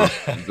in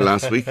Denmark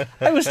last week.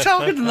 I was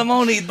talking to them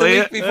only the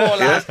week before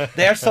last.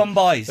 They're some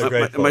boys.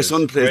 My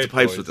son plays the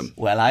pipes with them.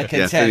 Well, I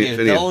can tell you,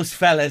 those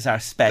fellas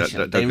are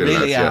special. They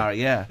really are,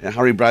 yeah.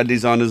 Harry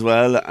Bradley's on as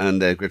well,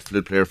 and a great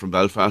fiddle player from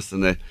Belfast.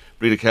 And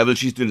Breda Kevill,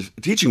 she's doing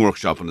a teaching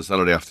workshop on a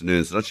Saturday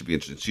afternoon, so that should be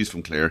interesting. She's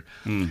from Clare.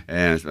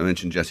 I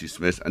mentioned Jessie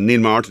Smith. And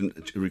Neil Martin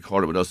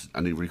recorded with us,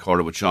 and he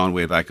recorded with Sean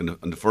way back on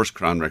the first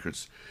Crown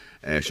Records.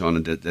 Sean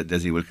and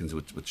Desi Wilkins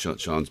with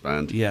Sean's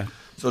band. Yeah.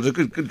 So there's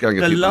a good gang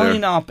of people there. The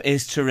line-up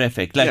is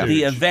terrific.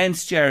 The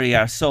events, Jerry,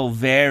 are so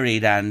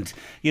varied, and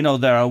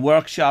there are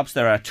workshops,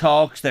 there are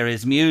talks, there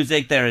is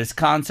music, there is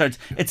concerts.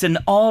 It's an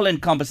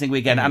all-encompassing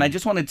weekend, and I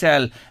just want to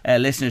tell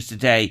listeners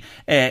today,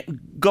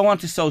 go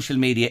onto social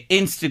media,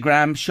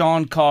 Instagram,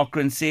 Sean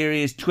Corcoran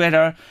Series,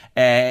 Twitter,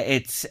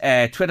 it's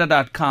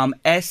twitter.com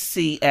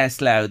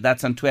SCS Loud.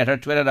 That's on Twitter,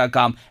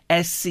 twitter.com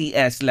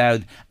SCS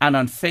Loud, and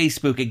on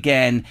Facebook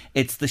again,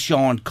 it's the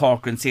Sean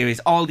Corcoran Series.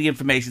 All the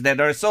information there.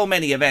 There are so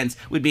many events.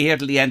 We'd be here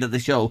till the end of the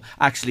show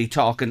actually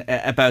talking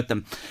about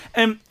them.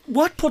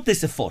 What put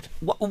this afoot?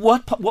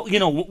 What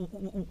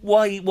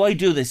why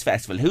do this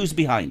festival? Who's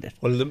behind it?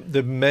 Well,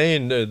 the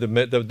main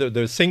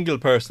the single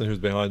person who's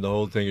behind the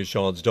whole thing is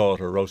Sean's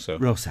daughter, Rosa.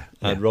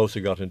 And Rosa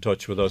got in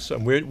touch with us,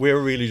 and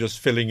we're really just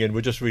filling in.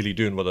 We're just really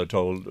doing what we're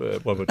told,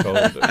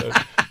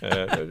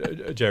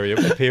 Jerry,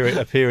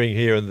 appearing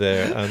here and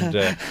there,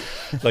 and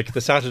like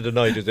the Saturday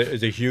night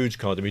is a huge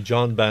con. I mean,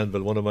 John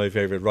Banville, one of my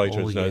favourite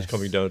writers now, is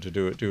coming down to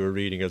do a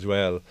reading as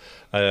well.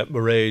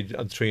 Mairead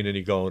and Trina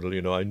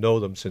Nigondal, I know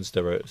them since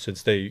they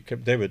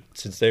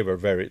were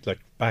very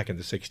back in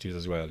the 60s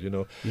as well,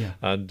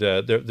 and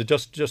they're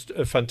just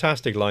a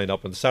fantastic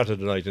lineup on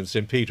Saturday night in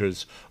St.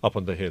 Peter's up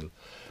on the hill.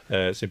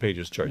 St.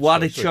 Peter's Church.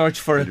 What a church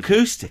for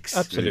acoustics.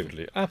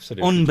 Absolutely.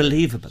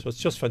 Unbelievable. So it's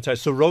just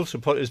fantastic. So Rosa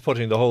is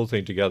putting the whole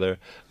thing together,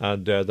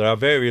 and there are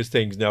various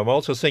things. Now I'm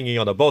also singing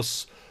on a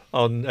bus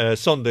on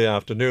Sunday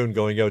afternoon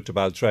going out to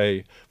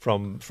Baltray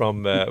from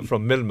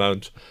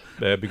Millmount,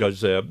 because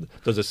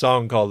there's a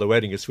song called "The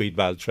Wedding of Sweet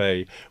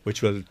Baltray,"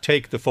 which will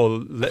take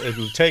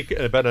it'll take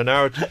about an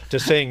hour to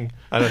sing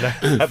and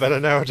about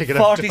an hour to get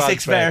out to Baltray.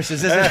 46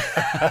 verses, isn't it?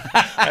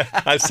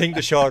 I'll sing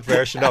the short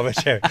version of it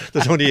here.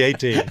 There's only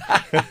 18.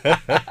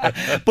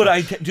 But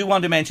I do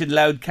want to mention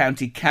Louth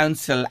County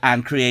Council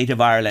and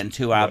Creative Ireland,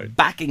 who are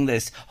backing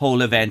this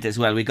whole event as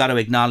well. We've got to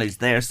acknowledge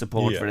their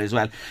support for it as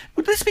well.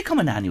 Would this become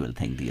an annual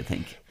thing, do you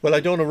think? Well, I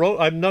don't know.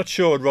 I'm not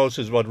sure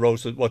what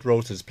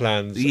Rosa's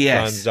plans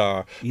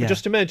are. Yeah.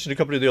 Just to mention a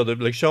couple of the other,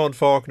 like Sean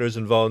Faulkner is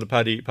involved,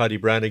 Paddy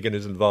Brannigan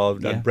is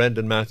involved, and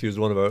Brendan Matthews,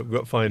 one of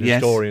our fine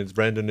historians.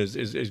 Brendan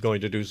is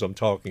going to do some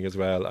talking as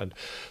well, and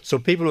so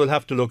people will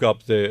have to look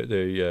up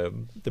the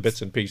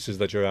bits and pieces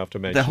that you're after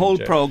mentioning. The whole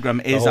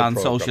programme is on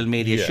social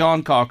media.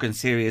 Sean Corcoran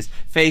Series,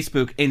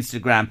 Facebook,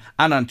 Instagram,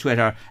 and on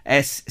Twitter,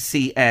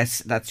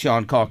 SCS. That's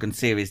Sean Corcoran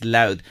Series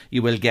Loud.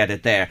 You will get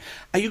it there.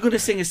 Are you going to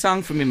sing a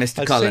song for me,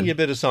 Mr. Cullen? I'll sing you a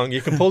bit of song.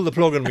 You can pull the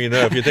plug on me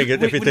now if you think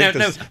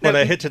when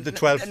I hit the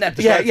 12th.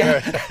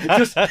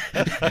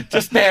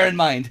 Just bear in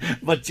mind.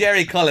 But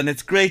Jerry Cullen,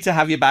 it's great to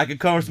have you back. Of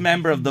course,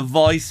 member of the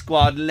Voice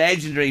Squad,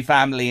 legendary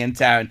family in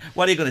town.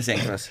 What are you going to sing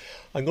for us?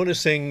 I'm going to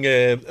sing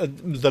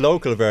the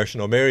local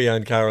version, or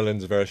Mary-Ann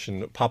Carolyn's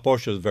version, Pop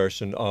Usher's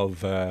version of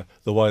The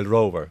Wild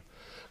Rover.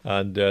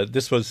 And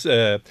this was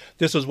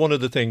one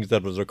of the things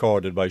that was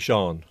recorded by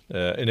Sean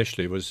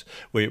initially. Was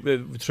we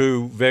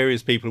through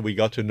various people we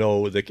got to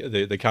know the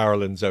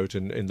Carolyns out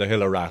in the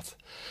Hill of Rath,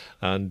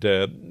 and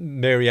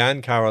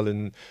Mary-Ann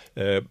Carolyn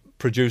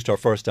produced her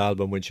first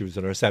album when she was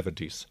in her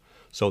 70s.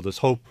 So there's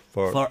hope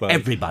for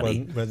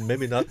everybody. Well,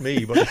 maybe not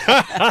me, but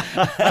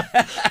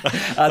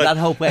that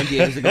hope went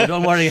years ago.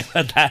 Don't worry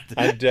about that.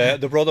 And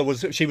the brother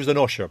she was an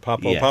usher.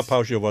 Pop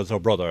Usher was her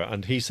brother,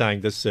 and he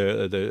sang this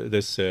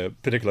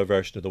particular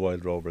version of The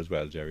Wild Rover as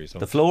well, Jerry. So.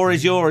 The floor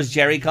is yours,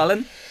 Jerry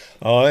Cullen.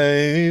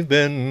 I've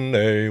been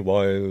a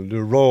wild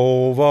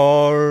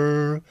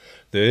rover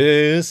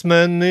this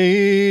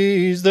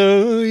many's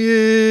the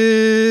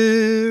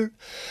year,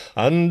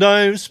 and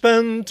I've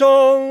spent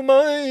all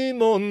my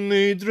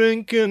money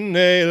drinking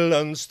ale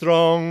and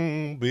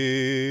strong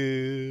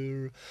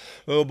beer.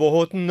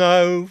 But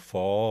now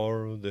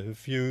for the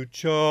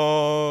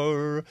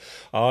future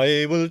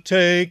I will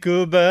take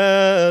a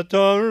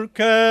better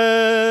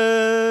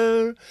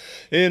care,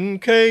 in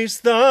case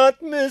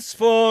that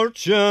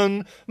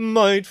misfortune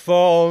might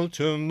fall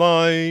to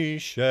my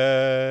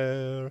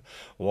share.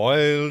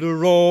 Wild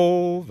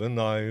roving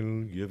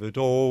I'll give it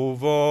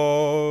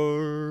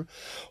over,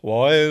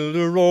 while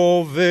the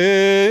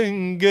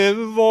roving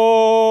give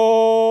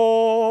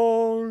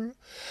o'er,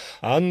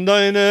 and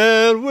I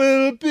ne'er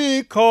will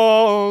be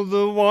called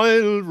the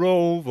wild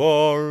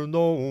rover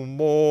no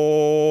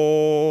more.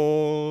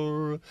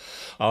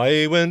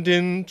 I went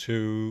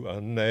into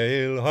an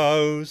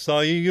alehouse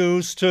I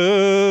used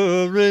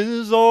to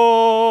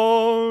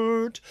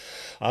resort,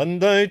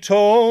 and I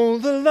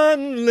told the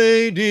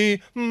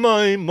landlady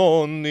my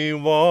money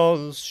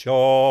was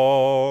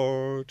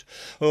short.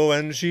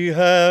 When she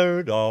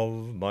heard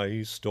of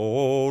my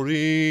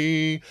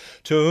story,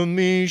 to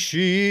me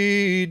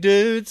she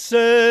did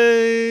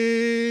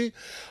say,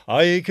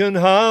 I can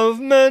have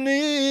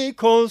many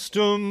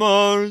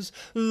customers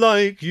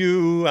like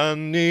you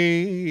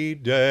any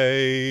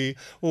day.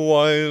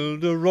 While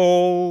the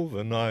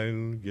roving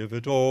I'll give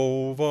it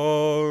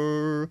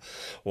over,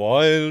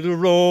 while the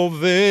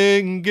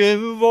roving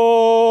give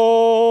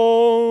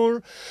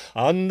o'er,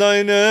 and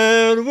I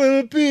ne'er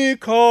will be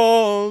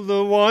called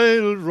the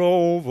wild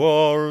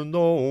rover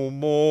no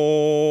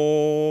more.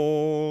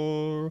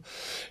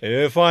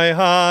 If I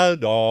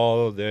had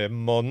all the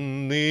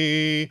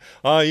money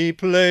I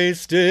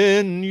placed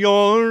in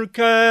your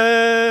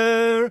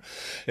care,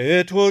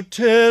 it would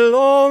till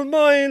all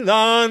my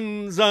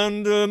lands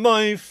and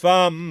my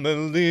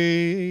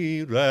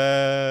family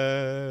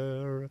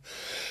rare.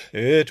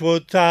 It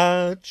would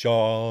thatch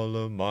all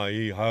of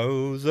my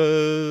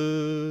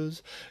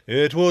houses,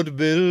 it would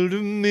build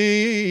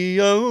me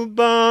a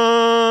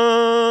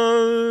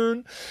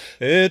barn,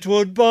 it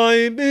would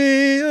buy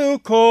me a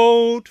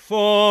coat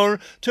for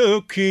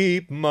to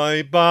keep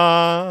my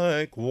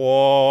back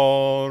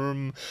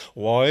warm.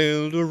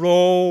 While the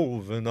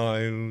roving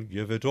I'll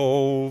give it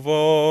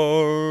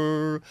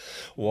over,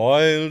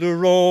 while the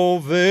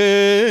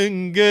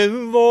roving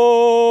give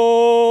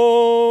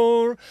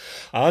o'er,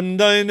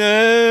 and I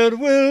ne'er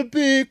will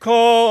be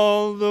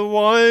called the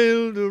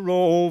wild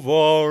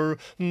rover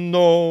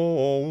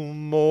no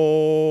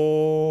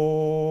more.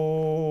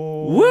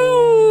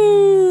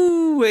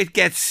 Woo! It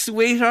gets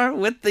sweeter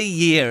with the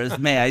years,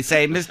 may I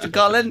say, Mr.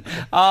 Cullen.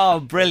 Oh,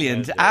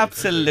 brilliant.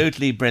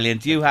 Absolutely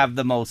brilliant. You have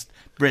the most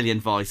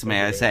brilliant voice,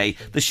 may I say.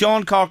 The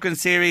Sean Corcoran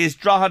series,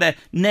 Drogheda,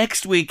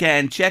 next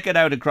weekend. Check it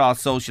out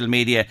across social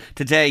media.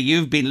 Today,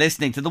 you've been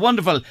listening to the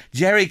wonderful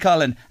Jerry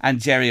Cullen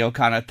and Jerry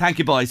O'Connor. Thank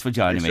you, boys, for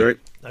joining me.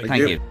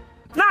 Thank you.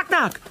 Knock,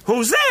 knock.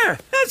 Who's there?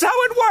 That's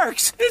how it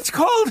works. It's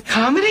called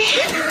comedy.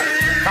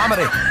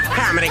 Comedy.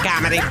 Comedy,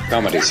 comedy.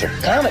 Comedy, sir.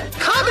 Comedy.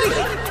 Comedy.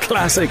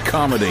 Classic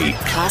comedy.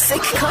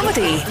 Classic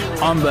comedy.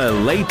 On the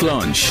Late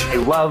Lunch. I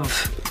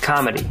love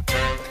comedy.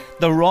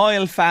 The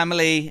royal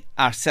family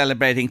are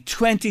celebrating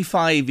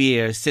 25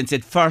 years since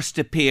it first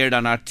appeared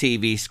on our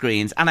TV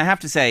screens. And I have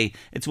to say,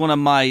 it's one of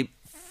my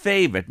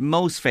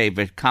most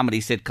favourite comedy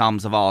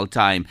sitcoms of all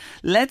time.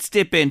 Let's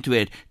dip into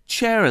it.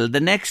 Cheryl, the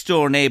next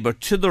door neighbour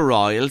to the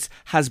royals,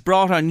 has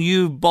brought her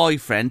new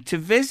boyfriend to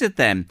visit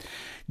them.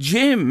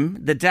 Jim,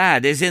 the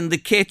dad, is in the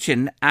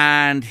kitchen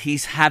and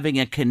he's having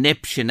a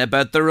conniption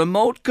about the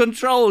remote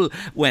control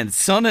when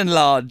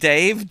son-in-law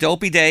Dave,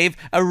 Dopey Dave,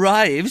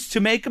 arrives to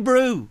make a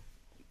brew.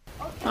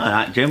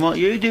 Alright, Jim, what are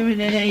you doing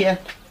in here?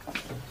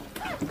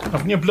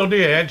 Haven't you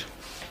bloody head?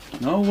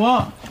 No,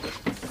 what?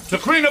 The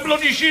Queen of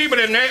Bloody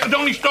Sheba in there had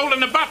only stolen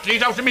the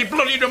batteries out of me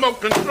bloody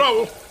remote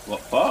control.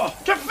 What for?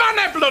 To fan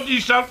her bloody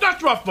self,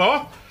 that's what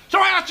for. So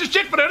I had to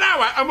sit for an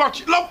hour and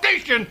watch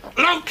location,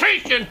 low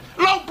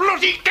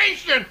bloody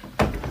cation.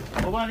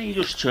 Well, why don't you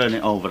just turn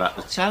it over at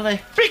the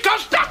telly?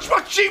 Because that's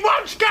what she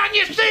wants, can't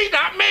you see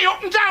that? Me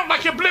up and down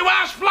like a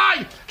blue-ass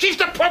fly. She's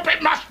the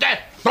puppet master,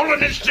 pulling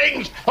the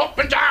strings, up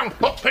and down,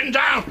 up and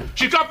down.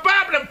 She's got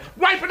Barbara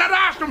wiping her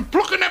ass and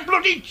plucking her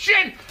bloody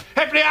chin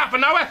every half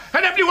an hour,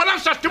 and everyone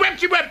else has to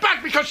empty her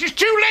bag because she's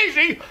too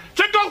lazy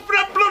to go for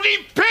a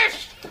bloody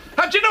piss.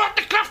 And do you know what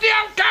the crafty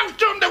old cow's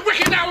done, the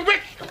wicked old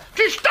witch?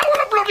 She stole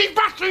the bloody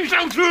batteries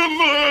out of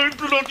my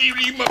bloody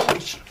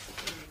remotes.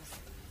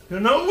 You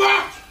know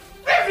what?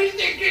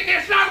 Everything in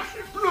this house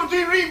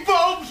bloody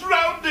revolves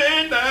round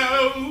there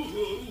now.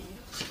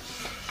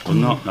 I've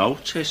not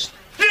noticed.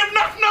 You've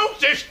not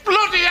noticed?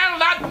 Bloody hell,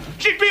 lad.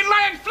 She's been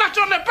lying flat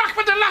on her back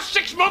for the last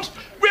 6 months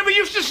where we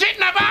used to sit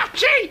and have our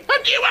tea,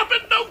 and you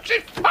haven't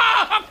noticed.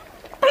 Ah,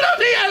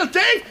 bloody hell,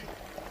 Dave.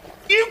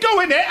 You go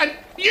in there and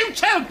you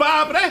tell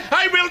Barbara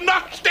I will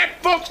not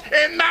step foot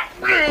in that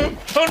room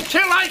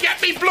until I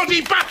get me bloody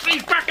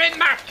batteries back in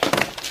that.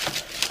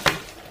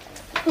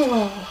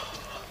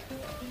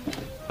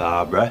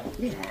 Barbara?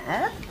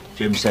 Yeah?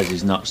 Jim says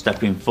he's not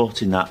stepping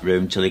foot in that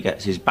room till he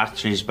gets his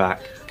batteries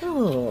back.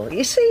 Oh,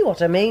 you see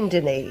what I mean,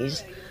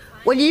 Denise?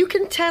 Well, you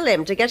can tell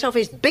him to get off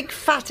his big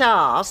fat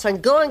arse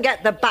and go and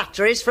get the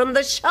batteries from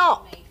the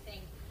shop.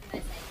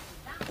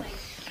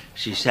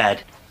 She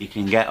said you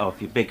can get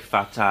off your big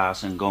fat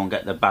ass and go and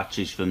get the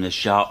batteries from the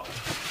shop.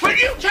 Will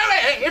you tell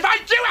her if I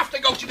do have to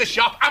go to the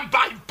shop and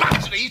buy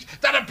batteries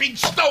that have been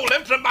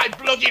stolen from my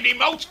bloody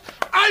remote,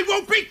 I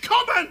won't be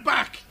coming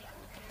back?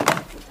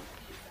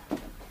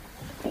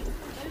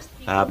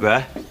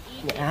 Barbara?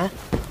 Yeah?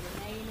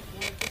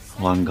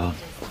 Oh, hang on.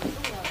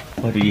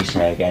 What did you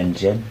say again,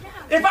 Jim?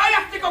 If I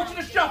have to go to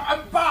the shop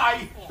and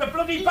buy the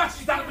bloody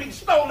batteries that have been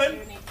stolen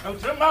out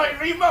of my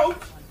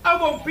remote,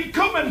 I won't be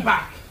coming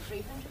back.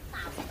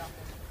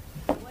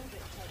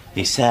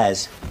 He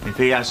says if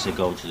he has to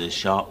go to the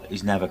shop,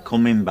 he's never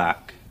coming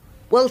back.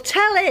 Well,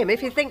 tell him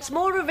if he thinks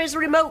more of his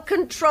remote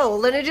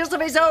control than he does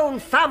of his own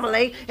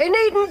family, he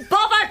needn't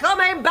bother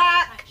coming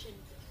back.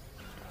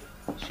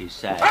 She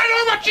said. I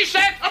know what she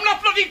said. I'm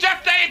not bloody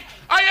deaf, Dave.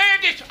 I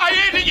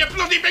heard it, you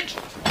bloody big...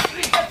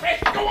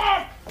 Piss. Go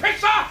on,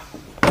 piss off.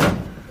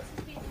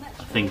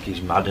 I think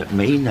he's mad at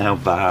me now,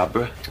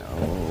 Barbara.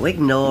 Oh,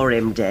 ignore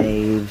him,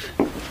 Dave.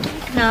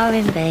 Ignore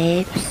him,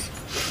 babes.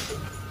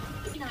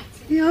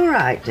 You all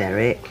right,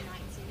 Derek?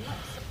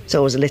 It's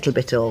always a little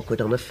bit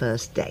awkward on a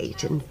first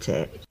date, isn't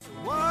it?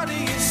 What do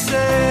you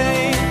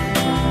say?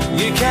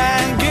 You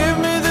can't give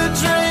me the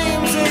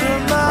dreams that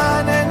are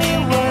mine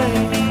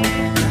anyway.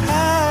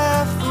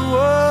 Half the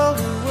world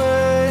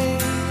away.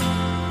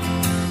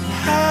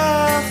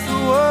 Half the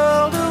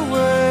world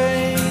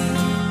away.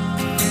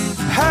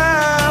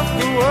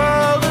 Half the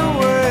world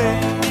away.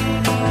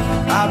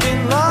 I've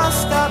been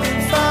lost, I've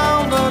been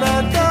found, but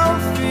I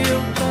don't feel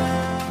bad.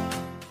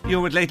 You're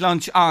with Late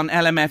Lunch on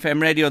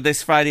LMFM Radio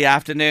this Friday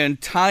afternoon.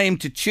 Time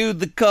to chew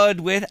the cud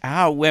with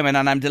our women,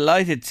 and I'm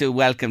delighted to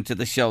welcome to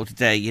the show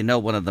today. You know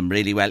one of them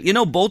really well. You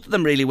know both of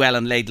them really well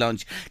on Late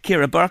Lunch.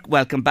 Ciara Burke,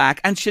 welcome back.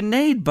 And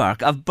Sinead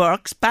Burke of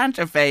Burke's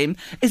Banter fame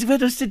is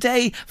with us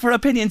today for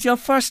Opinions. Your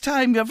first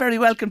time. You're very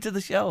welcome to the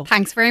show.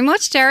 Thanks very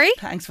much, Jerry.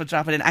 Thanks for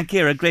dropping in. And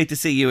Ciara, great to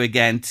see you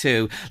again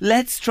too.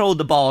 Let's throw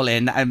the ball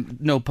in,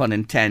 no pun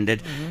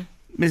intended.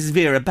 Mrs.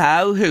 Vera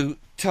Pauw, who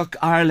took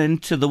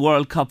Ireland to the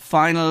World Cup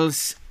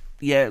finals.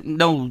 Yeah,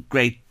 no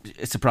great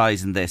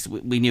surprise in this.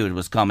 We knew it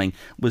was coming.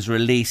 Was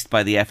released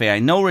by the FAI.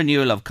 No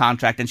renewal of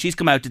contract, and she's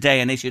come out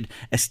today and issued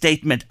a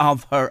statement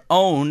of her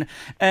own.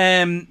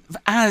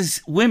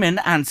 As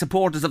women and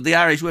supporters of the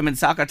Irish women's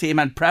soccer team,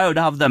 and proud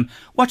of them,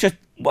 what's your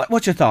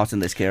thoughts on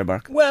this, Ciara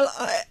Burke? Well,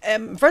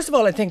 first of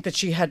all, I think that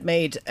she had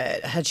made,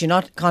 had she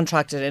not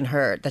contracted in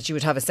her, that she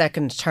would have a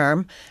second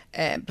term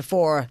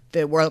before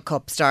the World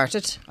Cup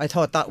started. I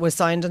thought that was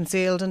signed and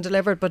sealed and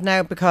delivered, but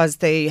now because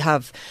they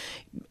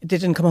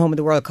didn't come home with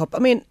the World Cup. I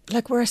mean,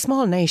 like, we're a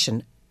small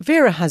nation.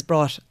 Vera has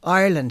brought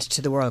Ireland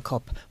to the World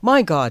Cup.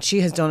 My God,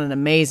 she has done an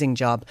amazing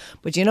job.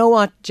 But you know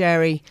what,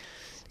 Jerry?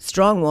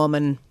 Strong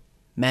woman,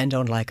 men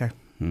don't like her.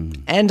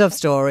 End of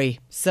story.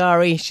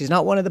 Sorry, she's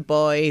not one of the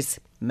boys.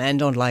 Men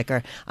don't like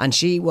her, and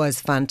she was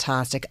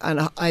fantastic.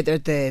 And either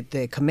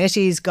the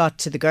committees got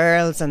to the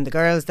girls and the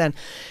girls then,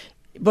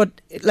 but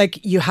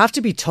like, you have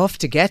to be tough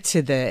to get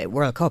to the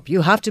World Cup.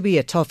 You have to be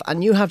a tough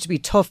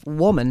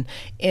woman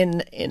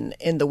in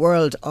the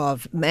world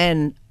of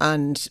men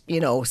and, you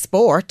know,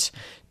 sport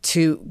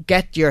to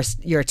get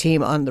your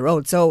team on the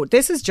road. So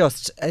this is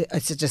just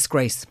it's a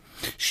disgrace.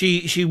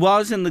 She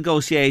was in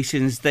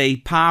negotiations. They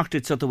parked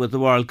it sort of with the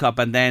World Cup,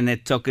 and then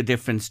it took a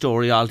different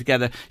story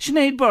altogether.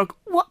 Sinead Burke,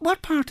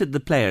 what part did the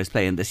players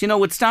play in this? You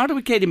know, it started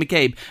with Katie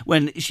McCabe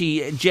when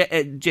she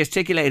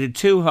gesticulated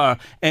to her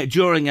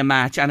during a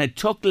match, and it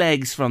took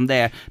legs from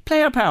there.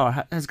 Player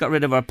power has got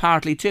rid of her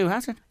partly too,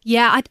 has it?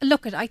 Yeah,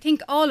 I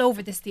think all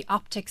over this, the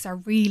optics are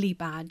really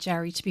bad,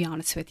 Jerry, to be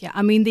honest with you.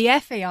 I mean, the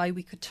FAI,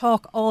 we could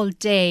talk all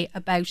day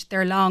about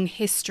their long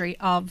history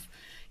of,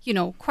 you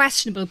know,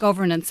 questionable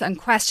governance and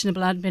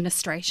questionable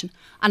administration.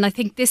 And I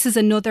think this is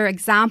another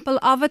example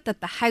of it, that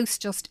the House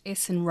just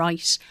isn't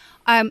right.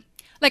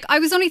 Like, I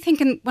was only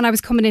thinking when I was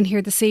coming in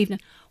here this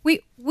evening,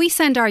 we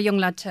send our young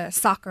lad to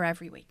soccer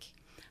every week.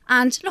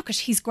 And look,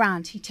 he's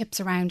grand, he tips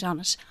around on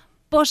it.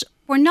 But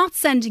we're not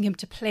sending him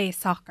to play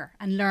soccer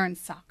and learn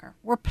soccer.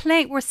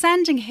 We're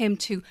sending him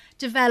to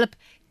develop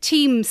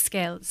team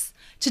skills,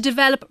 to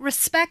develop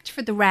respect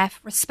for the ref,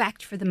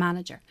 respect for the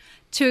manager,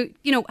 to,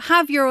 you know,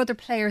 have your other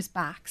players'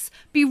 backs,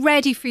 be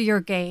ready for your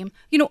game,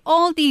 you know,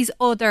 all these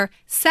other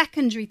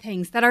secondary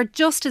things that are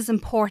just as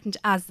important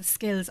as the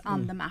skills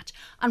on the match.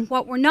 And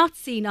what we're not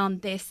seeing on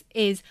this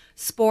is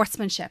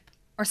sportsmanship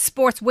or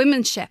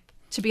sportswomanship,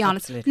 to be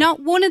honest. Absolutely. Not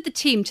one of the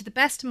team, to the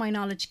best of my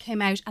knowledge,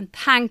 came out and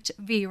thanked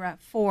Vera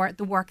for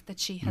the work that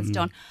she has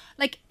done.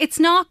 Like, it's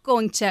not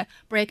going to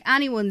break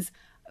anyone's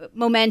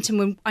momentum.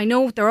 When I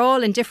know they're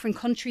all in different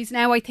countries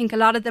now. I think a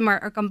lot of them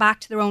are gone back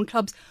to their own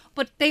clubs,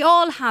 but they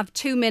all have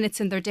 2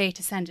 minutes in their day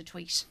to send a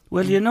tweet.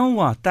 Well, you know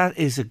what? That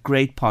is a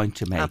great point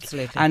to make.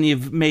 Absolutely. And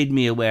you've made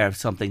me aware of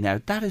something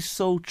now. That is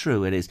so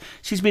true. It is.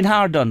 She's been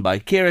hard done by.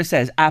 Ciara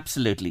says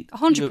absolutely.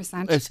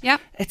 100%. Yeah.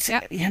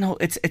 You know,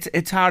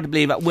 it's hard to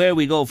believe where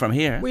we go from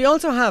here. We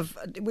also have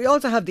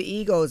the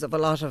egos of a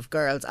lot of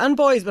girls and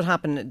boys, but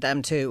happen to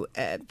them too,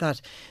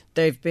 that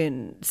they've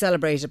been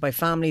celebrated by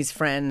families,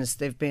 friends.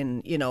 They've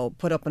been, you know,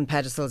 put up on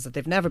pedestals that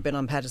they've never been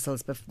on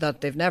pedestals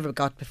that they've never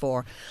got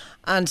before.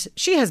 And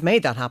she has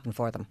made that happen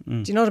for them.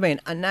 Do you know what I mean?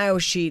 And now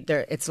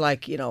it's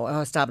like, you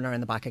know, stabbing her in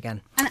the back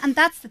again. And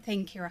that's the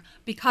thing, Ciara,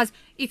 because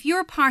if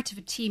you're part of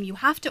a team, you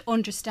have to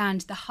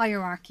understand the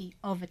hierarchy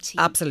of a team.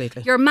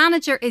 Absolutely. Your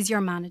manager is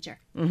your manager.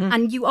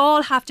 And you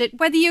all have to,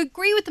 whether you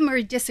agree with them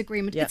or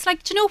disagree, it's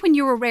like, do you know when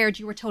you were reared,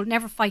 you were told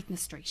never fight in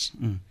the street?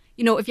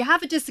 You know, if you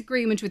have a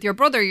disagreement with your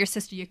brother or your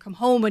sister, you come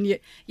home and you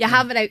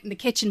have it out in the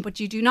kitchen, but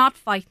you do not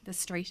fight in the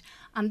street.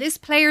 And this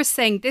player's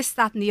saying this,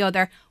 that and the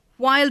other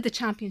while the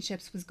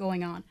championships was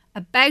going on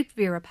about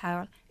Vera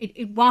Pauw.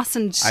 It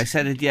wasn't... I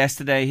said it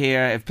yesterday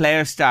here. If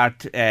players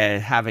start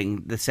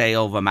having the say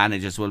over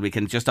managers, well, we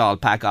can just all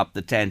pack up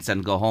the tents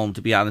and go home,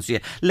 to be honest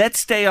with you. Let's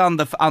stay on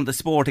the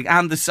sporting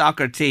and the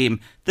soccer team.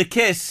 The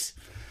kiss.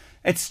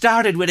 It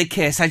started with a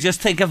kiss. I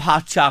just think of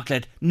hot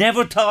chocolate.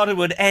 Never thought it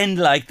would end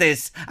like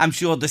this. I'm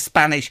sure the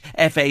Spanish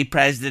FA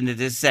president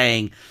is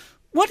saying.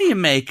 What do you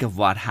make of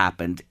what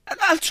happened?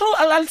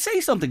 I'll say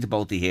something to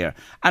both of you here,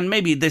 and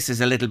maybe this is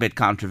a little bit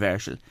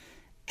controversial.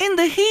 In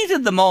the heat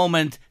of the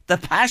moment, the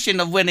passion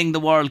of winning the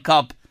World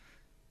Cup,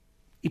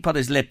 he put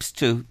his lips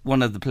to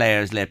one of the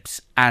players'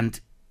 lips,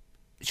 and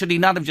should he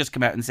not have just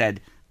come out and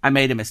said, I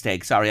made a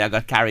mistake, sorry, I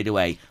got carried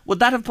away? Would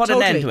that have put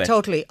an end to it?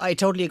 Totally. I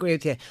totally agree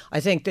with you.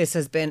 I think this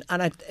has been,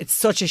 and it's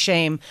such a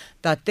shame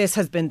that this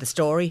has been the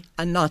story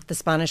and not the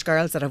Spanish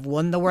girls that have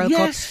won the World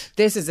Cup.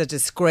 This is a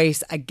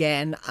disgrace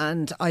again,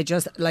 and I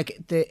just, like,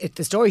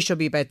 the story should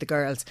be about the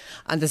girls,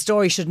 and the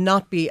story should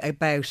not be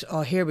about,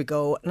 oh, here we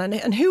go.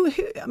 And who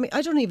I mean,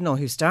 I don't even know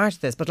who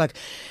started this, but like,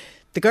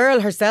 the girl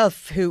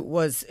herself who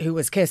was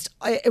kissed,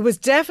 it was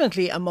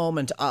definitely a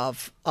moment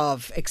of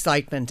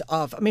excitement.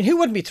 I mean, who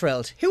wouldn't be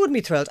thrilled? Who wouldn't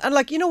be thrilled? And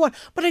like, you know what?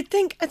 But I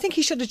think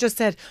he should have just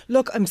said,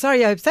 "Look, I'm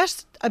sorry, I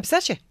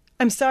upset you.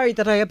 I'm sorry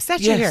that I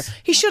upset you here."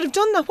 He should have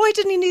done that. Why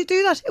didn't he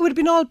do that? It would have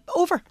been all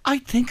over. I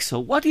think so.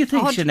 What do you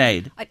think,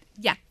 Sinead?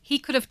 Yeah, he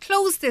could have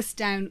closed this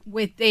down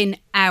within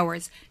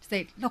hours. To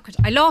say, look,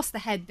 I lost the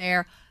head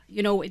there.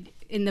 You know,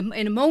 in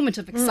a moment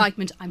of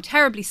excitement, I'm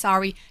terribly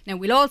sorry. Now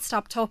we'll all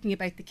stop talking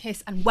about the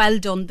kiss and well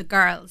done the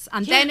girls.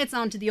 And then it's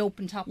on to the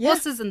open top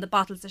buses and the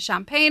bottles of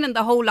champagne and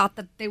the whole lot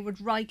that they would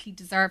rightly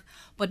deserve.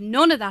 But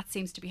none of that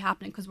seems to be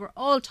happening because we're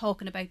all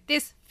talking about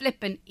this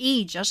flippin'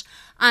 idiot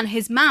and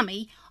his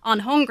mammy on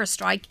hunger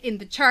strike in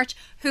the church,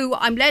 who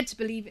I'm led to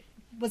believe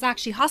was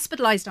actually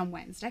hospitalised on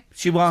Wednesday.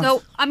 She was.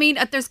 So, I mean,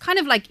 there's kind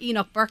of like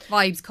Enoch Burke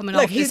vibes coming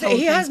off this whole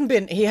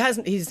thing.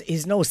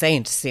 He's no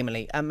saint,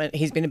 seemingly. I mean,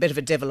 he's been a bit of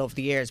a devil over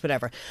the years,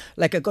 whatever.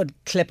 Like a good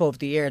clip over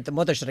the year, the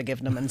mother should have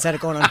given him instead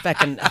of going on a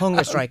fucking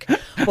hunger strike.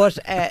 But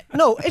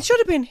no, it should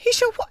have been,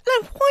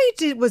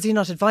 why was he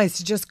not advised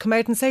to just come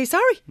out and say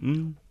sorry?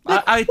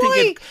 Like, I think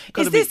why? It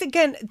could is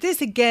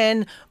this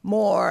again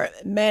more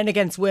men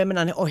against women,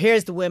 and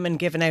here's the women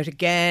giving out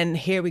again,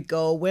 here we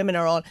go, women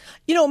are all,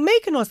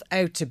 making us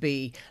out to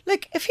be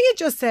like, if he had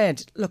just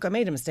said, look, I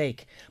made a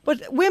mistake,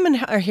 but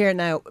women are here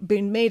now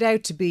being made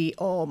out to be,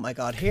 oh my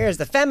God, here's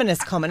the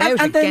feminists coming out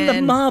and again. And then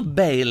the mob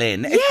bail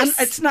in.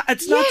 Yes. It's not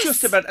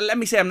just about, let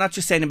me say, I'm not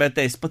just saying about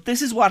this, but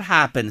this is what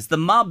happens. The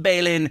mob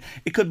bail in,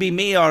 it could be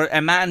me or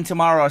a man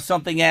tomorrow or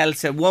something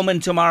else, a woman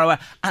tomorrow,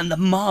 and the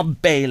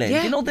mob bail in.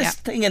 This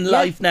thing in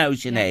life now,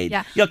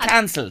 Sinead. You're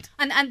cancelled.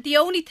 And the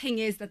only thing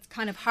is that's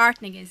kind of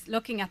heartening is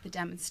looking at the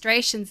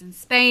demonstrations in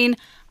Spain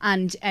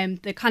and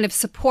the kind of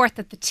support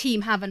that the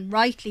team have and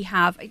rightly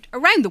have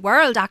around the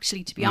world,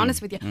 actually, to be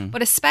honest with you,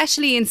 but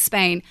especially in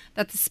Spain,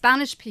 that the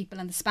Spanish people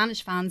and the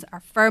Spanish fans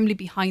are firmly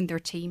behind their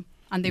team.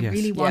 And they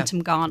really want him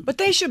gone. But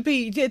they should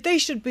be,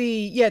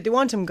 they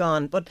want him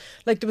gone. But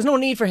like, there was no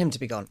need for him to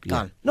be gone.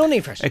 No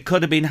need for it. It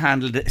could have been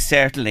handled,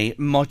 certainly,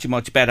 much,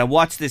 much better.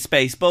 Watch this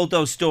space. Both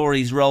those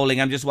stories rolling.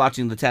 I'm just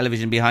watching the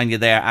television behind you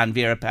there, and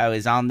Vera Pauw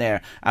is on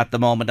there at the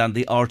moment on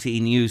the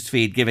RTE news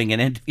feed giving an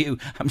interview.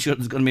 I'm sure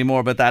there's going to be more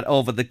about that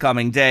over the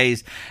coming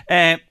days.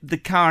 The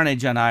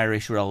carnage on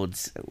Irish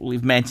roads.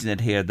 We've mentioned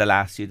it here the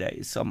last few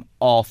days. Some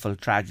awful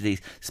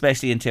tragedies,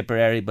 especially in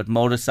Tipperary, but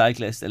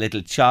motorcyclists, a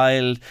little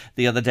child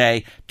the other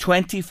day.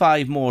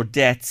 25 more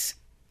deaths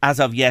as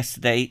of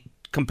yesterday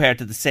compared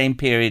to the same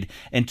period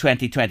in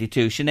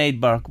 2022. Sinead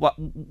Burke,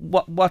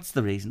 what's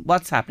the reason?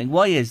 What's happening?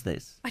 Why is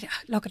this?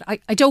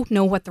 I don't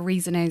know what the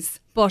reason is,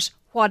 but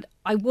what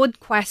I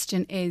would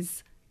question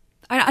is,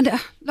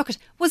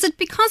 was it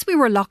because we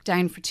were locked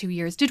down for 2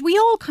 years? Did we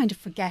all kind of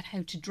forget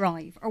how to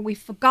drive, or we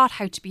forgot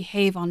how to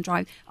behave on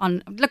drive?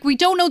 We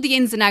don't know the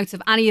ins and outs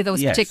of any of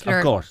those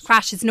particular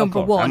crashes.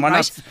 Number one,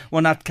 and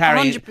we're not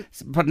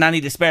putting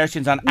any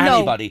dispersions on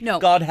anybody. No.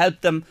 God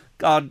help them.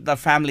 God, their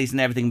families and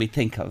everything we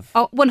think of.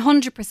 Oh,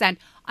 100%.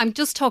 I'm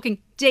just talking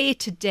day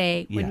to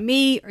day. When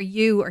me or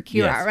you or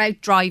Ciara are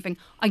out driving,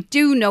 I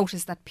do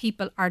notice that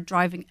people are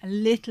driving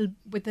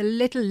with a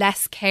little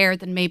less care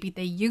than maybe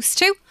they used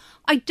to.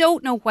 I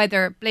don't know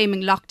whether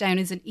blaming lockdown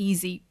is an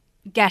easy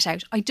get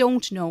out. I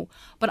don't know.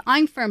 But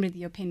I'm firmly of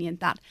the opinion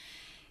that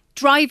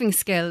driving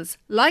skills,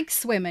 like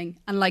swimming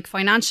and like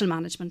financial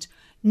management,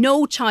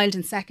 no child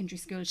in secondary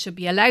school should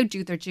be allowed to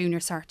do their junior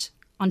cert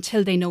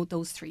until they know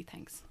those three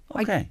things.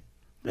 Okay.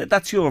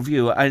 That's your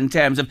view in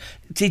terms of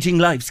teaching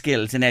life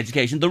skills in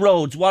education. The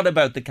roads, what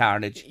about the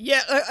carnage? Yeah,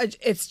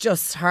 it's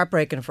just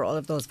heartbreaking for all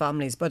of those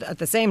families. But at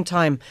the same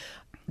time,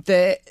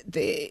 a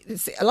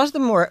lot of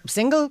them were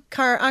single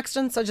car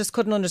accidents. I just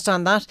couldn't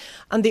understand that.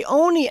 And the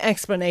only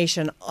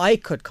explanation I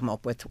could come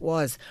up with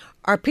was,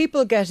 Are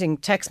people getting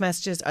text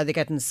messages? Are they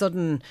getting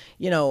sudden,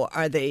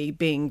 are they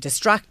being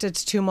distracted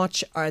too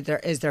much?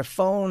 Is their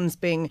phones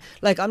being,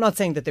 I'm not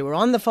saying that they were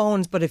on the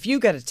phones, but if you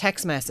get a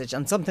text message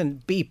and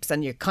something beeps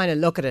and you kind of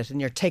look at it and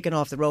you're taken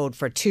off the road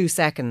for 2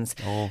 seconds,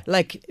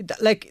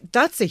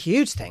 that's a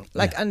huge thing.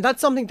 And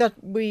that's something that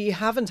we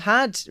haven't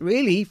had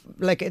really.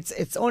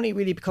 It's only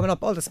really coming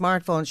up. All the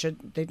smartphones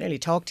they nearly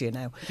talk to you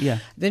now. Yeah.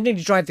 They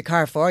nearly drive the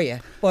car for you.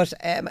 But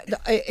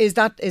is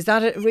that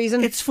a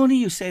reason? It's funny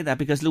you say that,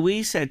 because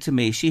Louise said to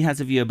me, she has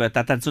a view about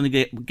that, that's only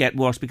going to get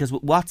worse, because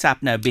with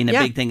WhatsApp now being a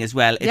big thing as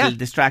well, it'll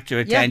distract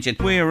your attention.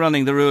 We're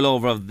running the rule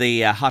over of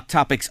the hot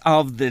topics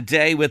of the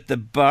day with the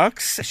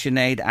Burks,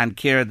 Sinead and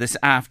Ciara, this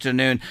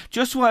afternoon.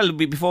 Just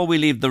before we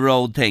leave the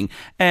road thing,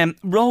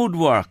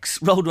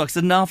 roadworks,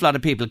 an awful lot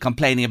of people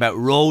complaining about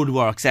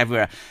roadworks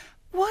everywhere.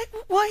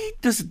 Why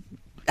does it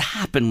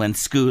happen when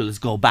schools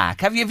go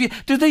back?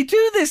 Do they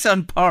do this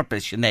on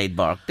purpose, Sinead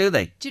Burke? Do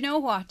they? Do you know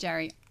what,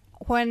 Jerry?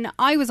 When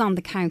I was on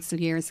the council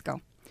years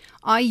ago,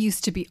 I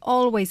used to be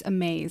always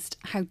amazed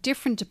how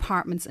different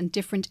departments and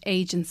different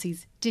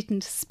agencies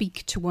didn't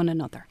speak to one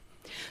another.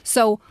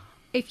 So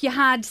if you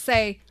had,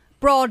 say,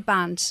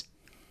 broadband,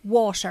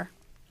 water,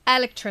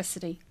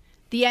 electricity,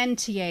 the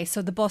NTA,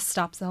 so the bus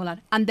stops, the whole lot,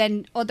 and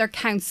then other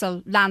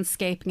council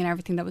landscaping and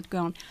everything that was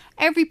going on,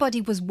 everybody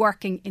was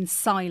working in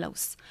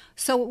silos.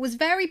 So it was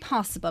very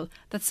possible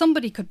that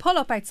somebody could pull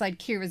up outside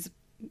Ciara's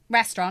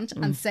restaurant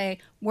and say,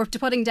 we're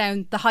putting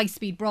down the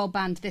high-speed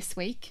broadband this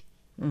week.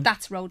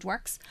 That's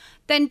roadworks.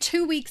 Then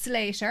 2 weeks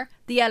later,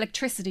 the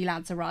electricity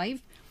lads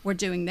arrive. We're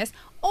doing this.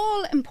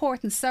 All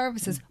important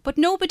services, but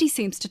nobody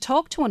seems to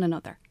talk to one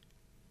another.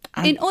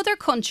 In other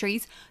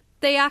countries,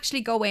 they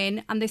actually go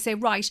in and they say,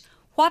 right,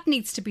 what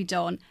needs to be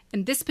done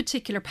in this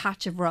particular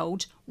patch of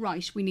road?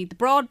 Right, we need the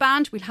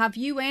broadband, we'll have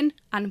you in,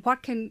 and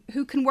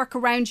who can work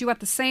around you at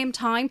the same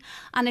time?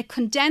 And it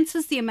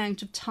condenses the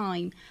amount of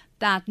time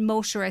that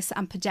motorists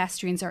and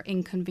pedestrians are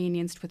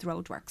inconvenienced with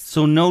roadworks.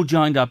 So no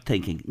joined up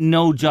thinking,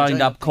 no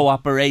joined up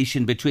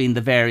cooperation between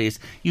the various.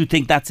 You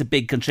think that's a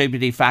big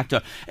contributing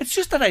factor? It's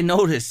just that I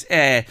noticed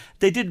they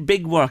did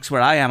big works where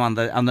I am on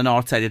the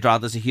north side of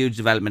Drogheda. There's a huge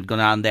development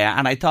going on there,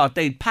 and I thought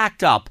they'd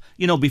packed up,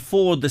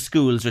 before the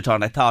schools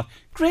returned. I thought,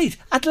 great,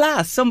 at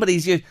last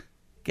somebody's you.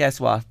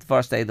 Guess what? The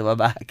first day they were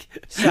back,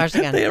 start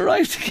again. They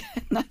arrived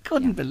again. I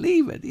couldn't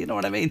believe it. You know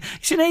what I mean?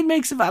 Sinead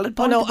makes a valid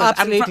point. Oh, no,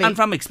 absolutely. And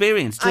from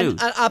experience too.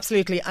 And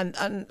absolutely.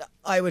 And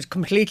I would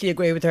completely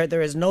agree with her.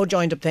 There is no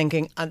joined up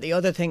thinking. And the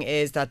other thing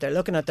is that they're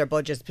looking at their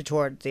budgets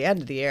towards the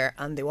end of the year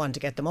and they want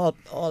to get them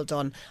all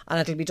done. And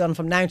it'll be done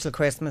from now till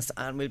Christmas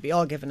and we'll be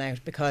all given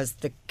out because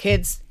the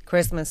kids,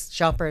 Christmas,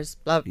 shoppers,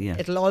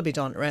 it'll all be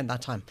done around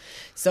that time.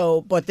 So,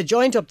 but the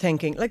joined up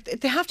thinking,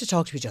 they have to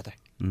talk to each other.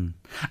 And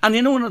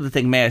another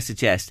thing, may I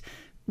suggest,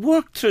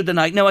 work through the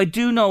night. Now, I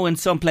do know in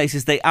some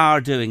places they are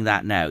doing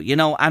that now,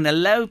 and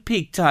allow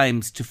peak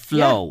times to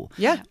flow.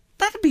 Yeah.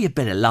 That'd be a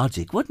bit of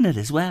logic, wouldn't it,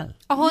 as well?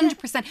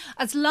 100%.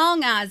 As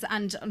long as,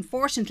 and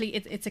unfortunately,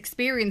 it's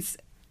experience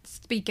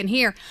speaking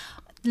here,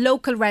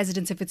 local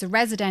residents, if it's a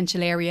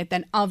residential area,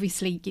 then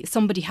obviously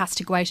somebody has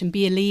to go out and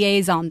be a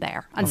liaison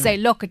there and say,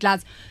 look,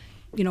 lads,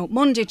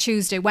 Monday,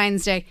 Tuesday,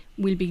 Wednesday,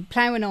 we'll be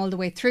ploughing all the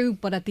way through,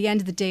 but at the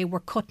end of the day,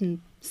 we're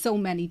cutting so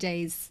many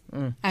days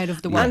out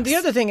of the works. And the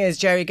other thing is,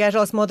 Jerry, get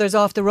us mothers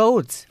off the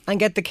roads and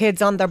get the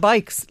kids on their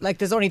bikes.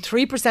 There's only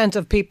 3%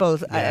 of people,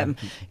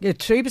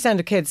 3%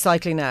 of kids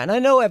cycling now. And I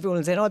know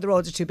everyone's saying, the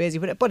roads are too busy.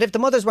 But if the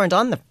mothers weren't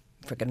on the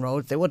freaking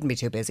roads, they wouldn't be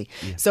too busy.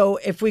 Yeah. So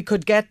if we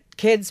could get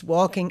kids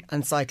walking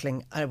and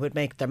cycling, it would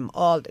make them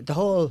the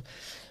whole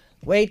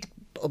weight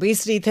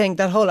obesity thing,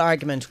 that whole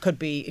argument could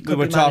be we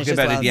were talking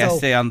about it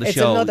yesterday on the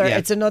show.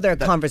 It's another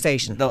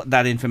conversation.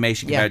 That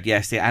information came out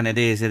yesterday, and it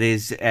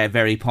is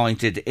very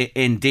pointed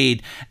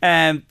indeed.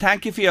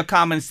 Thank you for your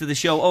comments to the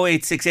show.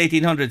 086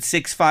 1800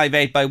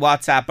 658 by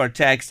WhatsApp or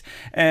text.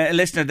 A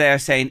listener there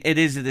saying it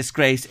is a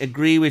disgrace.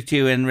 Agree with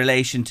you in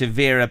relation to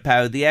Vera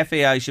Pauw. The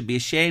FAI should be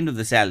ashamed of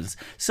themselves.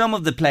 Some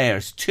of the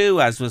players too,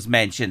 as was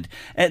mentioned,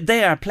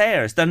 they are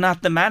players, they're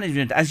not the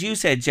management. As you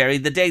said, Jerry,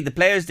 the day the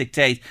players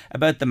dictate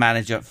about the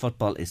manager,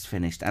 football is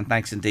finished. And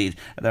thanks indeed.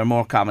 There are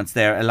more comments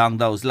there along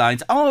those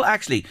lines, all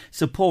actually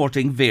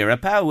supporting Vera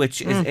Pauw,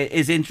 which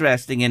is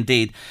interesting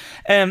indeed.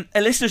 A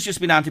listener's just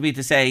been on to me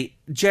to say,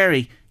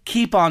 Jerry,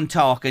 keep on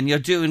talking, you're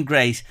doing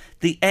great.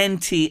 The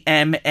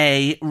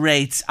NTMA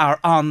rates are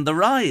on the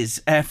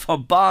rise for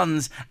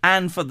bonds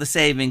and for the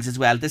savings as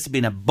well. This has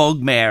been a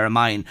bugbear of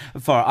mine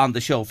on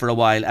the show for a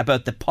while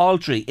about the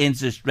paltry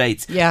interest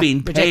rates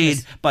being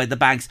paid by the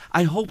banks.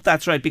 I hope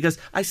that's right, because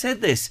I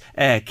said this,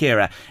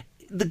 Ciara,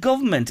 the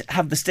government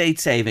have the state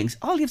savings.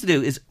 All you have to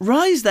do is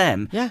rise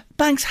them. Yeah.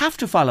 Banks have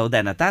to follow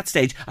then at that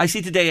stage. I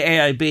see today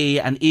AIB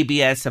and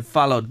EBS have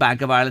followed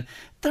Bank of Ireland.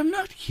 They're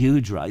not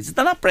huge rises.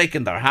 They're not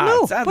breaking their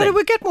hearts, are they? But it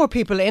would get more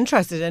people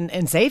interested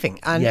in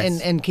saving and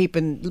in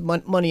keeping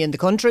money in the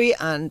country.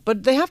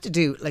 But they have to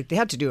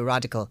do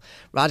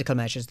radical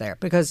measures there,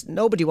 because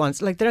nobody wants,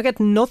 they're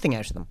getting nothing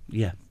out of them.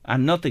 Yeah,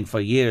 and nothing for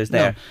years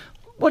there.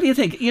 What do you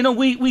think? You know,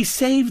 we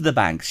saved the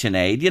banks,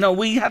 Sinead. You know,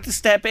 we had to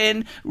step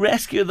in,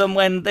 rescue them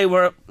when they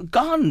were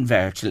gone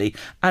virtually.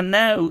 And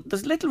now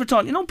there's little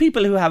return. You know,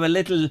 people who have a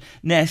little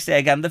nest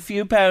egg and the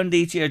few pound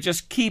each year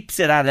just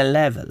keeps it at a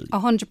level.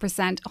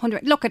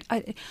 100%. Look,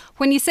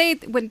 when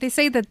they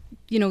say that,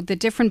 you know, the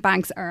different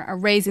banks are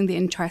raising the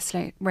interest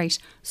rate,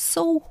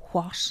 so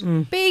what?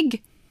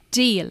 Big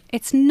deal.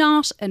 It's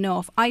not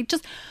enough. I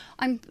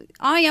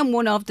am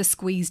one of the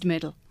squeezed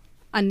middle.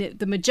 And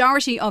the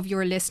majority of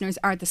your listeners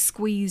are the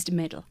squeezed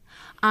middle.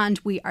 And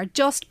we are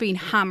just being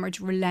hammered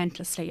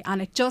relentlessly.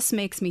 And it just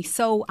makes me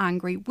so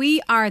angry.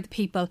 We are the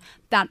people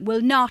that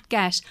will not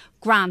get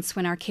grants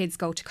when our kids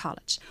go to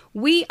college.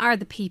 We are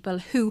the people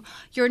who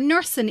you're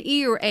nursing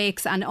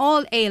earaches and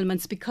all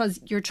ailments because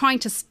you're trying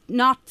to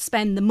not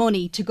spend the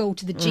money to go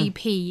to the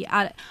GP.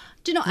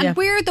 Do you know? And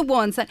we're the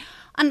ones that...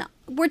 And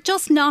we're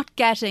just not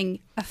getting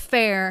a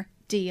fair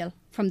deal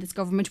from this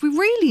government. We're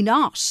really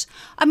not.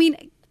 I mean...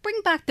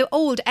 Bring back the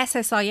old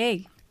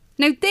SSIA.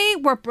 Now, they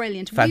were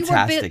brilliant.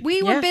 Fantastic.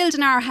 We were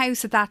building our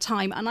house at that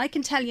time, and I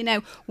can tell you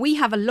now, we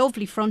have a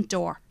lovely front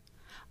door.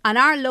 And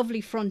our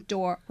lovely front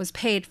door was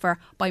paid for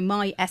by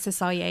my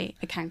SSIA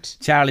account.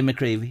 Charlie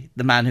McCreevy,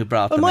 the man who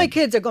brought them my in.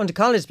 kids are going to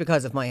college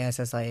because of my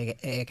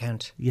SSIA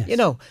account. Yes. You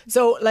know,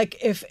 so like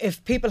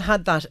if people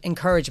had that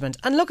encouragement,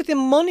 and look at the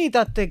money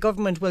that the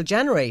government will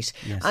generate,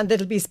 and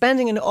they'll be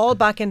spending it all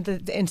back into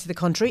the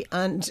country,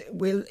 and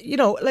will, you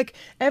know, like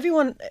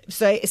everyone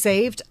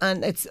saved,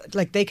 and it's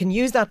like they can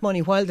use that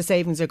money while the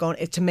savings are going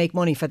to make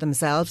money for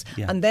themselves,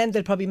 and then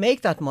they'll probably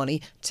make that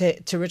money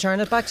to return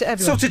it back to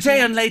everyone. So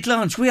today on Late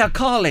Lunch, we are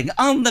calling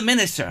on the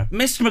Minister,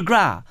 Mr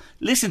McGrath.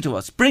 Listen to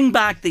us. Bring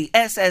back the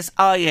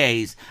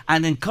SSIAs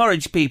and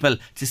encourage people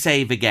to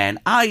save again.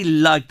 I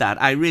like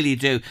that. I really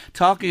do.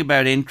 Talking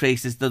about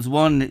increases, there's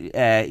one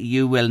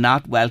you will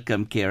not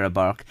welcome, Ciara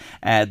Burke.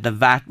 The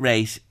VAT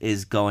rate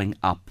is going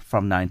up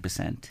from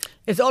 9%.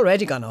 It's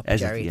already gone up, Is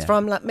Jerry. it? Yeah. It's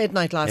from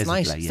midnight last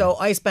night. So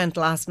I spent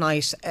last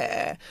night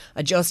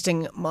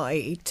adjusting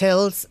my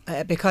tills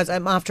because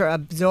I'm after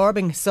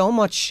absorbing so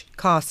much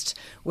cost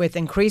with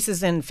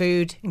increases in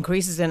food,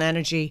 increases in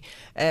energy.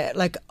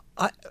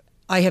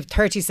 I have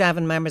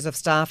 37 members of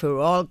staff who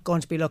are all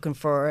going to be looking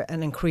for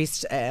an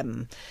increased...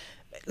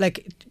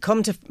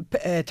 come to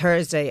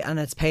Thursday and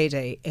it's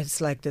payday, it's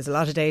like there's a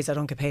lot of days I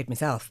don't get paid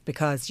myself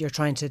because you're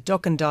trying to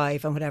duck and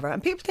dive and whatever.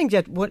 And people think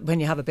that when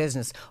you have a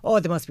business,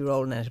 they must be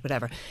rolling in it,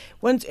 whatever.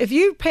 If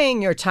you're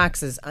paying your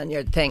taxes and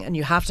your thing, and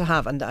you have to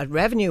have, and the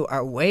revenue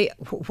are way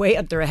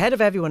they're ahead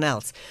of everyone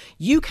else,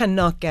 you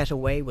cannot get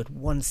away with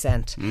 1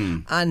 cent.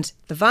 And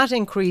the VAT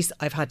increase,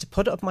 I've had to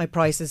put up my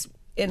prices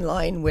in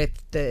line with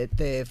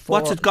the four.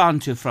 What's it gone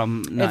to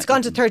from? It's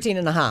gone to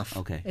 13.5.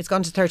 Okay. It's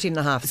gone to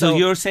 13.5. So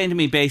you're saying to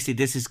me basically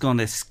this is going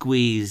to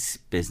squeeze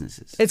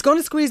businesses? It's going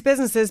to squeeze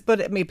businesses,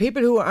 but I mean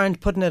people who aren't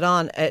putting it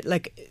on,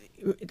 like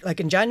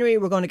in January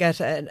we're going to get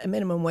a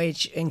minimum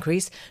wage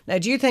increase. Now,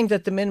 do you think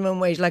that the minimum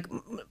wage, like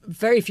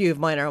very few of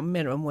mine are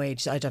minimum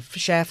wage. I'd have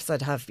chefs,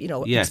 I'd have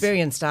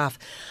experienced staff.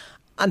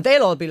 And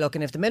they'll all be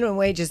looking, if the minimum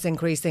wage is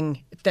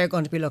increasing, they're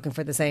going to be looking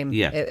for the same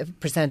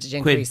percentage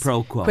increase.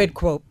 Quid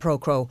pro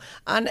quo.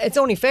 And it's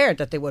only fair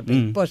that they would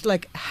be. But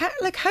how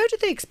do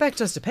they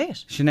expect us to pay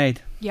it? Sinead?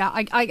 Yeah,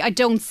 I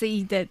don't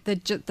see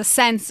the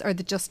sense or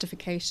the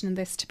justification in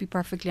this, to be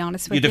perfectly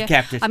honest with you. You'd have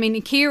kept it. I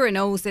mean, Ciara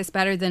knows this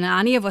better than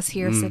any of us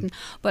here sitting.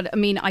 But I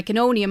mean, I can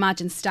only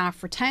imagine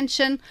staff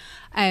retention,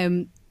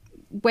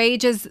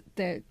 wages,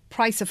 the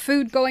price of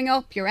food going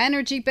up, your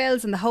energy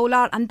bills and the whole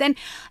lot, and then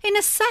in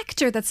a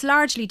sector that's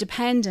largely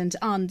dependent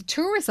on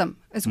tourism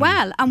as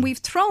well, and we've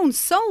thrown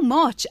so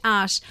much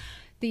at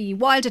the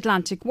Wild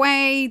Atlantic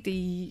Way,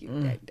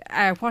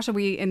 what are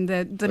we in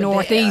the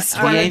northeast?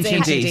 The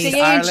ancient east. The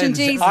ancient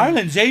east.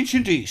 Ireland's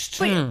ancient east.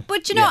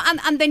 But you know,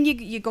 and then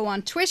you go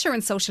on Twitter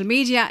and social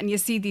media and you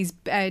see these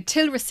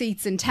till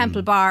receipts in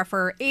Temple Bar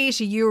for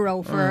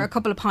 €80 for a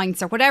couple of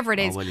pints or whatever it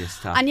is. Will you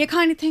stop? And you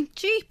kind of think,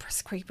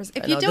 jeepers creepers,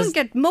 if you don't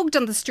get mugged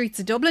on the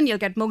streets of Dublin, you'll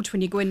get mugged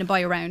when you go in and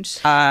buy around.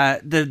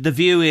 The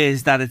view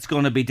is that it's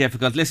going to be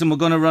difficult. Listen, we're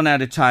going to run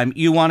out of time.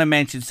 You want to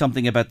mention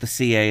something about the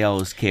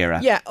CAOs,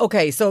 Ciara? Yeah,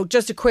 okay, so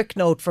just a quick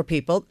note for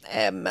people.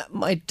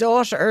 My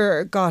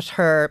daughter got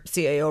her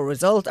CAO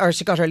result, or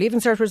she got her Leaving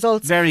Cert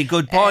results. Very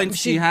good points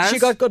she has. She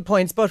got good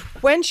points, but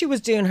when she was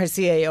doing her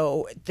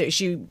CAO,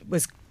 she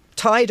was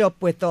tied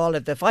up with all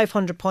of the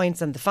 500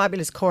 points and the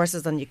fabulous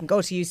courses, and you can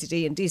go to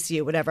UCD and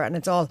DCU, whatever,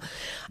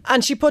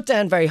 and she put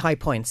down very high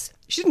points.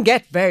 She didn't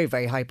get very,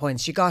 very high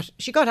points. She got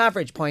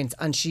average points,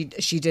 and she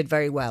did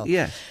very well.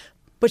 Yeah.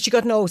 But she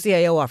got no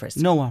CAO offers.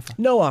 No offer.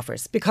 No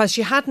offers, because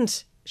she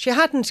hadn't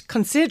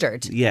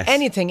considered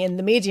anything in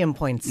the medium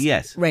points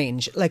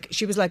range. Like,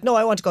 she was like, no,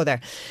 I want to go there.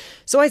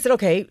 So I said,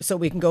 okay, so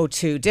we can go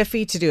to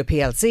Diffie to do a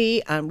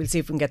PLC and we'll see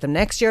if we can get them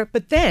next year.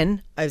 But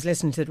then I was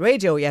listening to the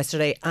radio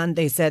yesterday and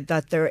they said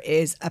that there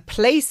is a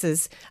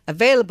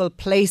available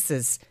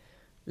places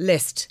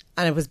list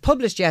and it was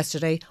published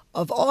yesterday,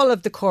 of all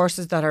of the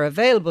courses that are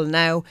available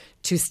now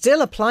to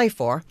still apply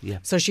for. Yeah.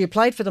 So she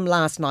applied for them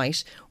last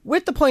night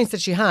with the points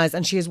that she has,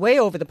 and she is way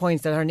over the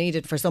points that are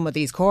needed for some of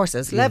these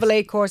courses. Yes. Level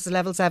 8 courses,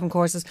 level 7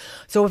 courses.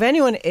 So if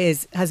anyone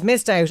has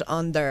missed out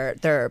on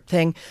their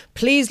thing,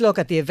 please look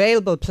at the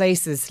available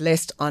places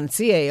list on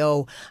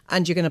CAO,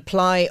 and you can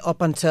apply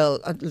up until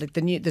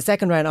the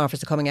second round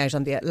offers are coming out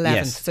on the 11th.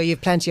 Yes. So you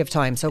have plenty of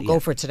time. So go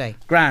for it today.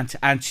 Grant,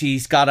 and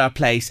she's got our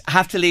place. I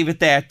have to leave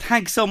it there.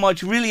 Thanks so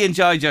much. Really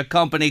enjoyed your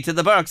company. To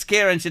the Burks,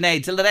 Ciara and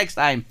Sinead. Till the next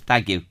time.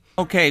 Thank you.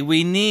 Okay,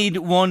 we need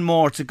one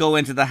more to go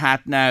into the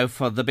hat now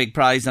for the big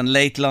prize on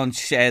Late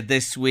Lunch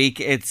this week.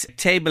 It's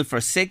table for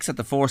 6 at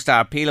the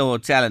 4-star Pilo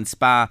Hotel and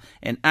Spa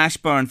in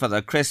Ashbourne for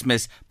their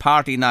Christmas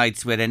party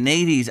nights with an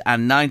 80s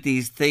and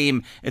 90s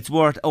theme. It's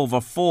worth over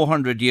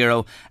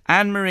 €400.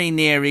 Anne-Marie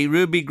Neary,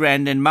 Ruby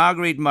Grendon,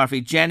 Marguerite Murphy,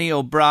 Jenny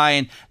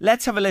O'Brien.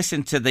 Let's have a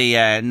listen to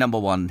the number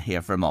one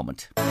here for a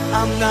moment.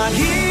 I'm not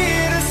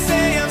here to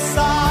say I'm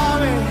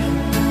sorry.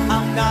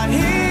 I'm not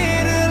here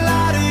to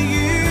lie to you.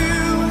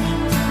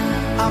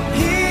 I'm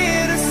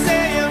here to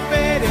say I'm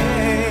ready,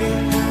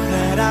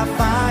 that I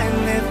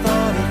finally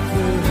thought it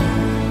through.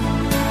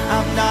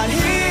 I'm not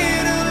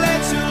here to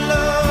let your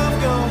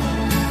love go.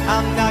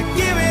 I'm not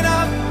giving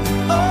up,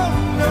 oh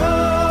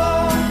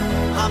no.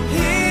 I'm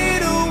here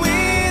to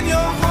win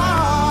your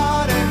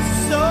heart and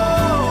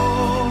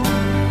soul.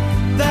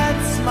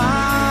 That's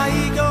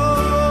my goal.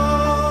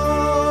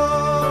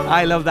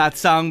 I love that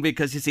song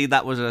because, you see,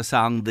 that was a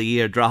song the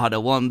year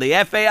Drogheda won the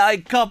FAI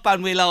Cup,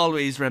 and we'll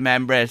always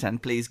remember it,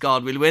 and please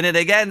God we'll win it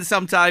again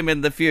sometime in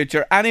the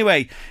future.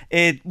 Anyway,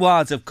 it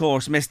was, of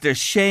course, Mr.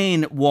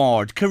 Shane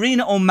Ward.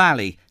 Karina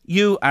O'Malley,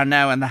 you are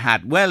now in the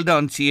hat. Well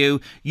done to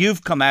you.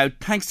 You've come out.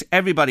 Thanks to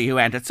everybody who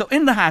entered. So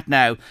in the hat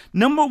now,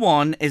 number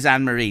 1 is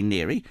Anne-Marie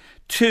Neary,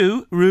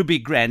 2, Ruby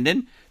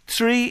Grendon,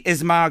 3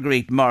 is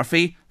Marguerite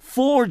Murphy,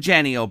 4,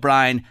 Jenny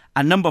O'Brien,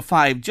 and number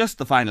 5, just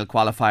the final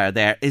qualifier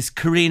there, is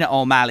Karina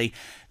O'Malley.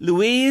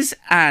 Louise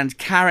and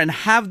Karen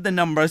have the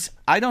numbers.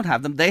 I don't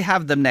have them. They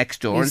have them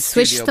next door. You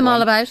swished them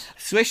all about.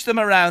 Swish them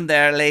around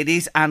there,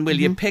 ladies. And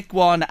will you pick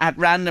one at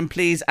random,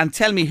 please, and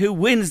tell me who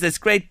wins this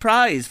great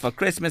prize for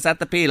Christmas at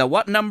the Pilo?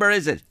 What number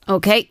is it?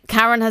 Okay,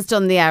 Karen has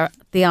done the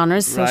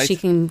honours, so Right. she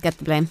can get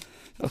the blame.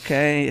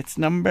 Okay, it's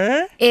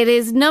number... It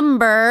is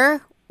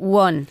number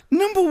 1.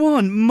 Number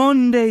 1,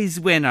 Monday's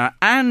winner,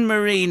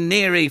 Anne-Marie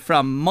Neary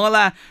from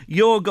Mulla.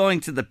 You're going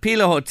to the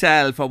Pilo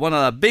Hotel for one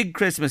of the big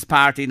Christmas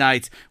party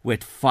nights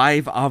with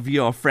 5 of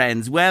your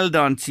friends. Well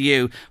done to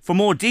you. For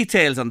more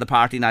details on the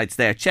party nights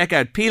there, check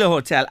out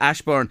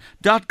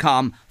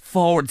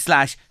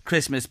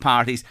pilohotellashbourne.com/Christmas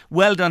parties.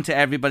 Well done to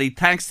everybody.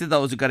 Thanks to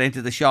those who got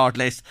into the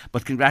shortlist,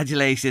 but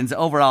congratulations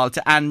overall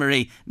to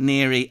Anne-Marie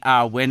Neary,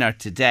 our winner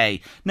today.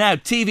 Now,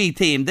 TV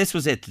theme, this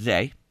was it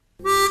today.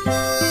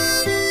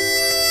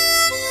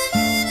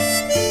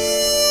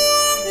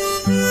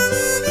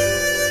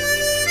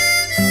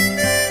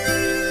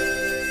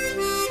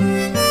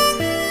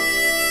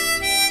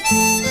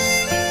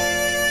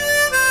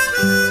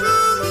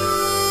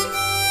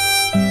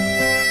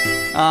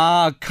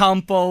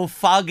 Compo,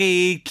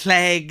 Foggy,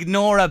 Clegg,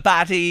 Nora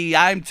Batty.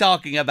 I'm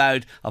talking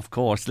about, of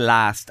course,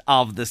 Last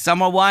of the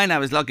Summer Wine I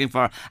was looking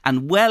for.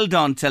 And well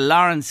done to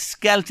Lawrence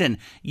Skelton.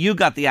 You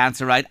got the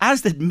answer right,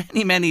 as did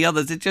many, many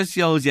others. It just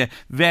shows you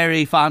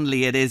very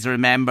fondly it is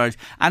remembered.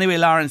 Anyway,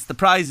 Lawrence, the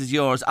prize is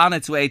yours, on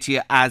its way to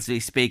you as we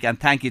speak. And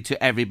thank you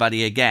to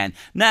everybody again.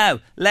 Now,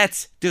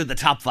 let's do the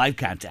top 5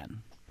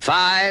 countdown.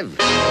 5,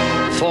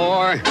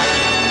 4,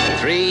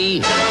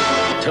 3,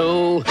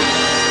 2,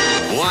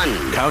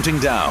 1. Counting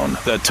down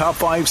the top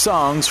 5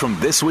 songs from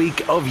this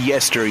week of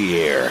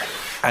yesteryear.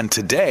 And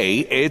today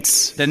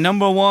it's... the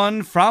number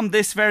 1 from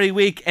this very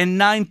week in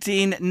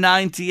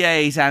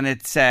 1998, and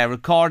it's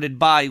recorded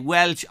by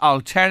Welsh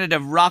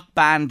alternative rock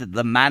band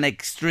The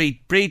Manic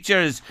Street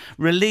Preachers.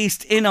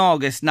 Released in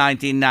August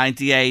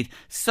 1998,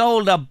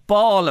 sold a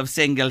ball of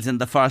singles in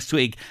the first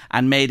week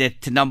and made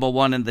it to number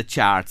 1 in the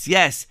charts.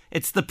 Yes,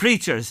 it's The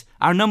Preachers,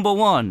 our number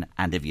 1,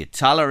 and If You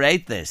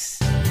Tolerate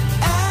This.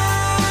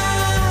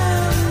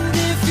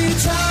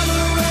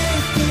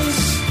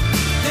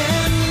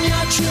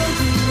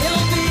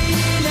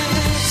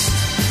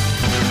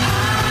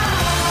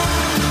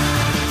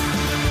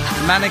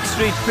 Manic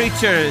Street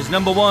Preachers,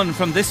 number 1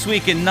 from this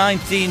week in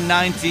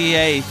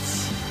 1998.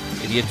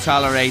 If You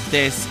Tolerate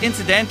This.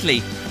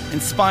 Incidentally,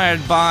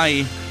 inspired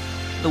by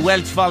the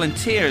Welsh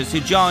volunteers who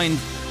joined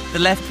the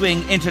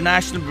left-wing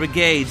International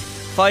Brigade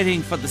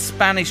fighting for the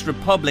Spanish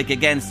Republic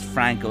against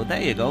Franco.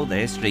 There you go, the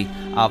history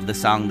of the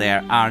song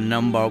there, our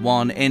number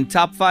 1 in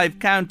Top 5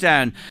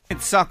 Countdown.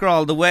 It's Soccer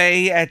All the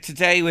Way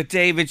today with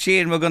David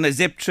Sheehan. We're going to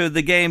zip through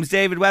the games.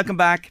 David, welcome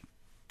back.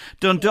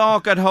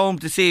 Dundalk at home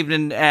this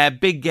evening,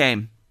 big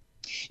game.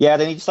 Yeah,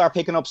 they need to start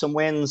picking up some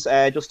wins,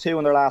 just 2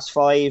 in their last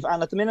 5.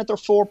 And at the minute, they're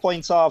 4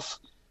 points off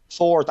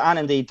 4th and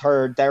indeed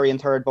 3rd, Derry in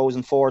 3rd, Bows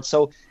in 4th.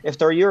 So if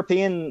their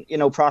European,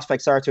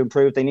 prospects start to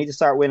improve, they need to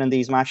start winning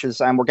these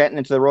matches. And we're getting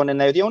into the run in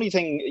now. The only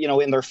thing,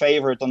 in their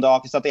favour at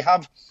Dundalk is that they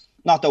have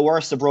not the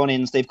worst of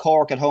run-ins. They've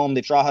Cork at home,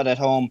 they've Drogheda at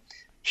home,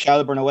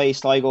 Shelbourne away,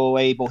 Sligo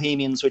away,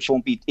 Bohemians, which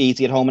won't be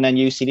easy at home, and then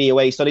UCD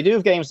away. So they do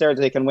have games there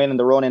that they can win in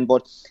the run-in.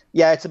 But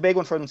yeah, it's a big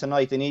one for them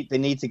tonight. They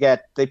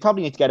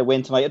probably need to get a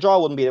win tonight. A draw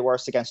wouldn't be the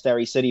worst against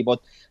Derry City, but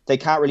they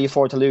can't really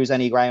afford to lose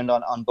any ground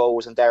on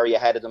Bohs and Derry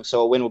ahead of them.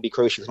 So a win would be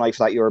crucial tonight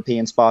for that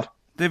European spot.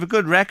 They have a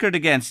good record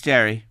against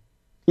Derry.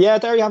 Yeah,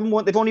 Derry haven't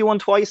won. They've only won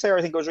twice there.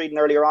 I think I was reading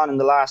earlier on in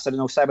the last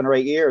 7 or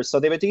 8 years. So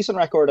they have a decent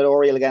record at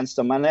Oriel against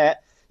them, and they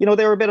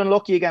were a bit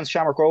unlucky against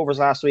Shamrock Rovers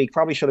last week.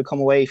 Probably should have come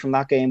away from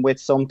that game with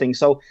something.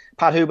 So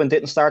Pat Hooban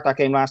didn't start that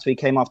game last week,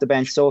 came off the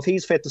bench. So if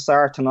he's fit to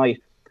start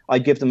tonight,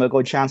 I'd give them a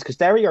good chance, because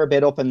Derry are a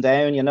bit up and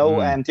down,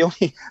 And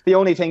the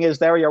only thing is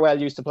Derry are well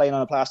used to playing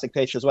on a plastic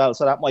pitch as well,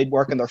 so that might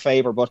work in their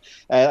favour. But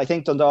I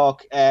think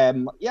Dundalk, I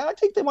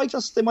think they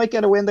might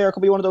get a win there. It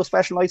could be one of those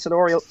special nights at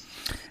Oriel.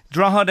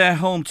 Drogheda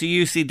home to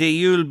UCD.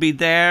 You'll be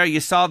there. You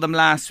saw them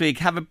last week.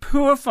 Have a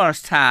poor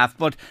first half,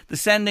 but the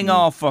sending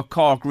off for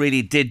Cork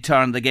really did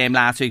turn the game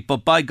last week.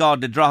 But by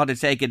God, did Drogheda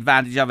take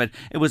advantage of it.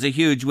 It was a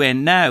huge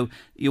win. Now,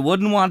 you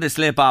wouldn't want to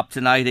slip up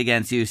tonight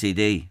against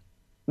UCD.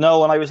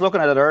 No, and I was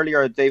looking at it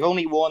earlier. They've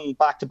only won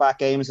back-to-back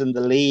games in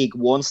the league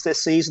once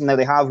this season. Now,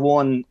 they have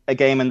won a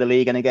game in the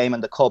league and a game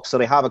in the cup, so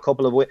they have a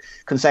couple of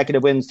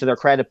consecutive wins to their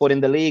credit. But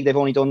in the league, they've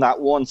only done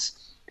that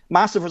once.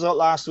 Massive result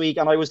last week,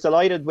 and I was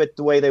delighted with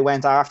the way they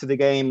went after the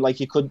game. Like,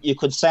 you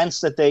could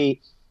sense that they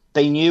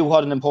knew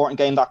what an important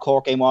game that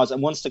Cork game was.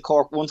 And once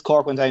Cork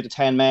went down to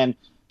 10 men,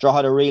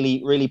 Drogheda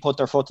really put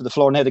their foot to the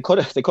floor. Now, they could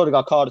have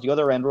got caught at the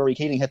other end. Rory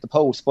Keating hit the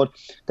post, but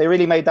they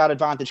really made that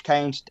advantage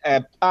count.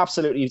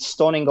 Absolutely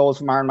stunning goal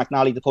from Aaron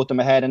McNally to put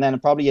them ahead, and then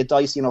probably a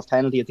dicey enough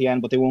penalty at the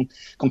end, but they won't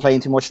complain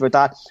too much about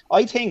that.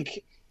 I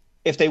think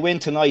if they win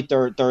tonight,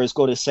 they're as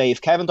good as safe.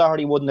 Kevin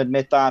Doherty wouldn't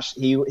admit that.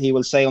 He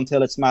will say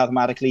until it's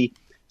mathematically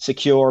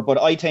secure. But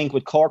I think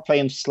with Cork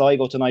playing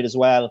Sligo tonight as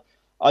well,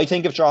 I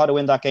think if Drogheda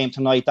win that game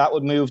tonight, that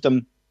would move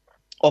them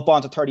up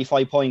onto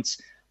 35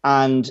 points.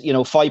 And,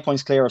 5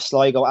 points clear of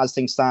Sligo as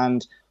things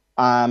stand,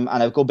 and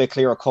a good bit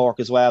clear of Cork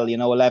as well,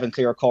 11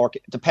 clear of Cork,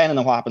 depending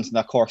on what happens in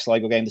that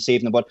Cork-Sligo game this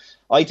evening. But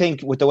I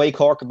think with the way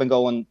Cork have been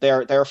going,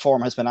 their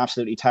form has been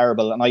absolutely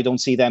terrible, and I don't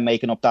see them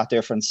making up that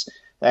difference.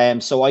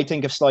 So I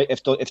think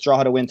if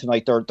Drogheda win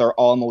tonight, they're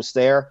almost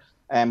there.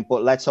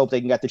 But let's hope they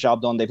can get the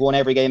job done. They've won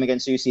every game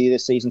against UCD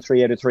this season,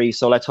 3 out of 3.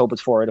 So let's hope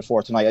it's 4 out of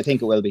 4 tonight. I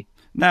think it will be.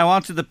 Now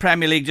on to the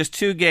Premier League. Just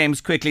 2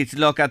 games quickly to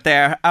look at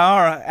there.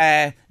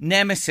 Our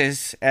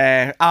nemesis,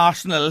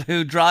 Arsenal,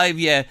 who drive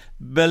you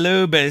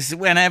balubas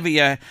whenever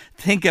you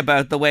think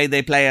about the way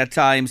they play at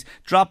times.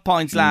 Dropped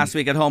points last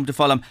week at home to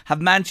Fulham. Have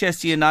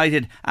Manchester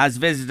United as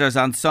visitors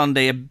on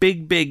Sunday. A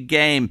big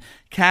game.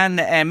 Can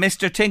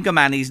Mr.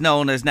 Tinkerman, he's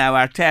known as now,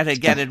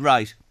 Arteta, get it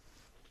right?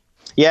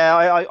 Yeah,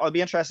 I'll be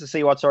interested to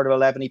see what sort of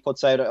 11 he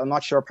puts out. I'm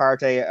not sure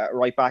Partey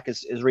right back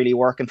is really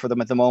working for them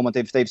at the moment.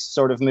 They've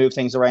sort of moved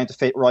things around to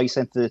fit Rice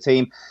into the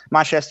team.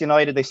 Manchester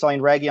United, they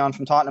signed Reguilon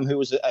from Tottenham, who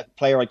was a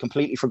player I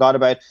completely forgot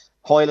about.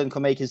 Hoyland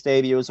can make his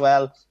debut as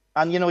well.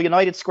 And,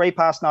 United scraped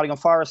past Nottingham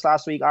Forest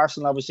last week.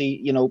 Arsenal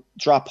obviously,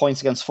 dropped points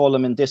against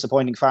Fulham in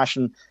disappointing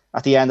fashion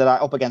at the end of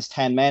that, up against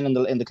 10 men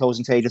in the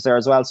closing stages there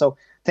as well. So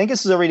I think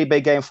this is a really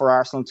big game for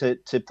Arsenal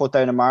to put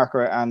down a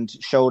marker and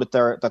show that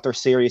they're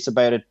serious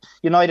about it.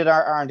 United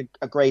aren't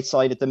a great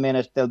side at the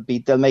minute.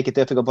 They'll make it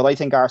difficult, but I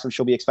think Arsenal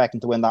should be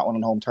expecting to win that one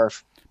on home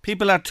turf.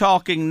 People are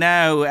talking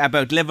now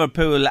about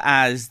Liverpool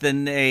as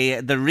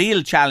the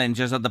real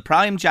challengers or the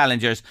prime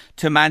challengers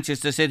to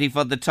Manchester City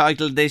for the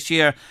title this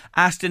year.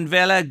 Aston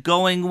Villa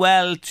going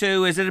well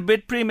too. Is it a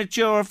bit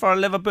premature for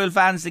Liverpool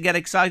fans to get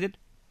excited?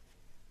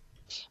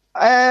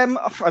 I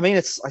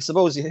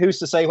suppose who's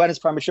to say when it's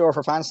premature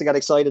for fans to get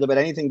excited about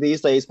anything these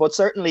days, but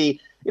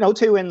certainly,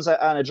 2 wins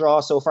and a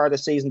draw so far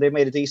this season. They've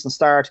made a decent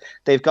start.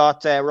 They've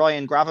got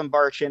Ryan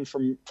Gravenberch in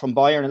from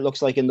Bayern, it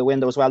looks like, in the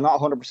window as well.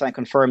 Not 100%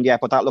 confirmed yet,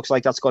 but that looks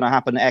like that's going to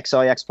happen.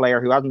 Ex-Ajax player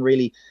who hasn't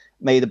really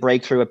made the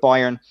breakthrough at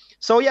Bayern.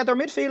 So yeah, their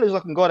midfield is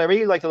looking good. I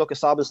really like the look of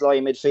Szoboszlai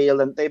in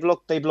midfield, and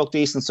they've looked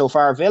decent so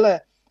far.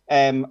 Villa,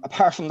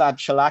 apart from that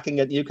shellacking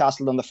at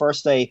Newcastle on the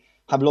first day,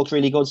 have looked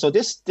really good. So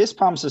this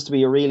promises to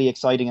be a really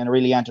exciting and a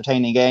really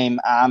entertaining game.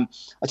 I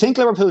think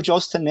Liverpool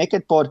just to nick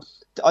it, but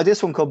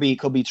this one could be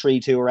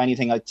 3-2 or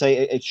anything. I'd say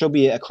it should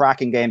be a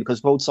cracking game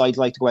because both sides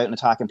like to go out and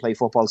attack and play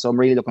football. So I'm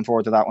really looking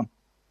forward to that one.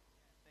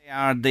 They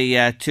are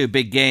the 2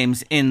 big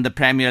games in the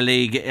Premier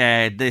League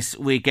this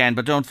weekend.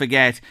 But don't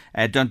forget,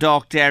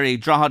 Dundalk, Derry,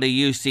 Drogheda,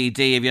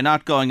 UCD. If you're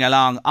not going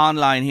along,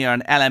 online here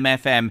on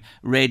LMFM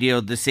Radio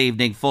this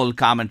evening, full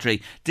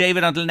commentary.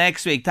 David, until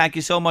next week, thank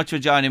you so much for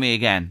joining me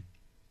again.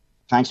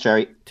 Thanks,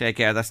 Jerry. Take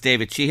care. That's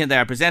David Sheehan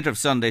there, presenter of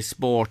Sunday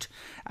Sport,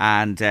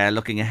 and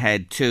looking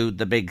ahead to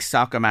the big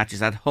soccer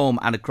matches at home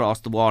and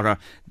across the water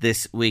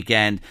this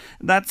weekend.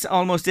 That's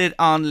almost it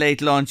on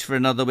Late Lunch for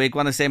another week. I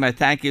want to say my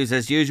thank yous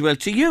as usual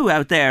to you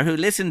out there who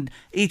listen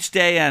each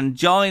day and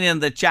join in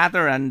the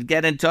chatter and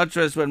get in touch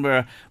with us when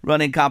we're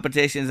running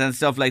competitions and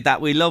stuff like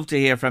that. We love to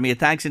hear from you.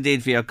 Thanks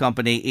indeed for your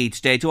company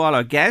each day. To all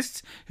our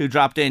guests who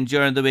dropped in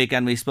during the week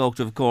and we spoke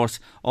to, of course,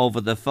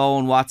 over the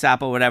phone,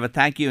 WhatsApp or whatever,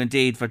 thank you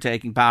indeed for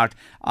taking part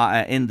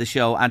in in the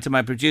show, and to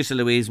my producer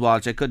Louise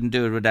Walsh. I couldn't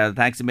do it without her.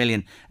 Thanks a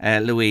million,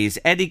 Louise.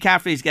 Eddie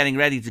Caffrey's getting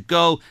ready to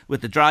go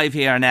with the drive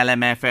here on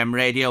LMFM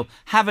Radio.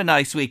 Have a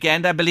nice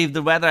weekend. I believe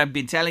the weather, I've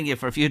been telling you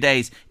for a few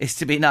days, is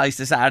to be nice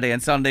this Saturday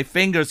and Sunday.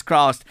 Fingers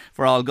crossed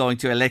for all going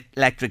to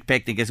Electric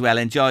Picnic as well.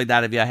 Enjoy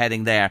that if you're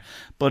heading there.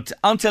 But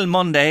until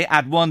Monday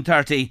at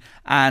 1:30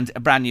 and a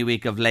brand new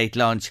week of Late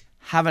Lunch,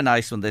 have a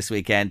nice one this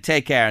weekend.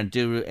 Take care and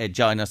do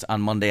join us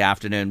on Monday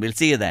afternoon. We'll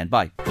see you then.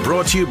 Bye.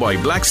 Brought to you by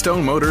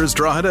Blackstone Motors,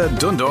 Drogheda,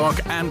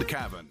 Dundalk and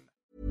Cavan.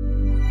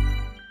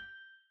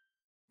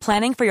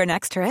 Planning for your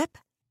next trip?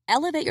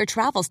 Elevate your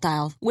travel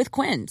style with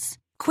Quince.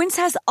 Quince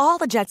has all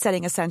the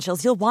jet-setting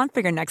essentials you'll want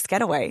for your next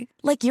getaway,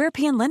 like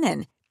European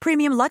linen,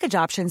 premium luggage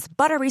options,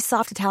 buttery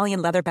soft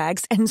Italian leather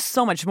bags, and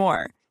so much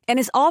more. And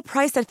is all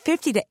priced at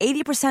 50 to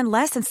 80%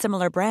 less than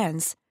similar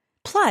brands.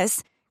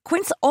 Plus,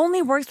 Quince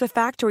only works with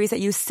factories that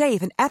use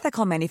safe and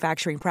ethical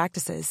manufacturing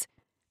practices.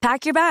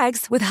 Pack your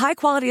bags with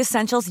high-quality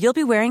essentials you'll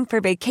be wearing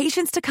for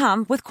vacations to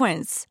come with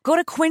Quince. Go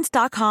to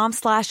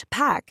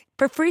quince.com/pack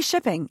for free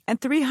shipping and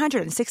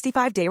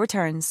 365-day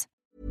returns.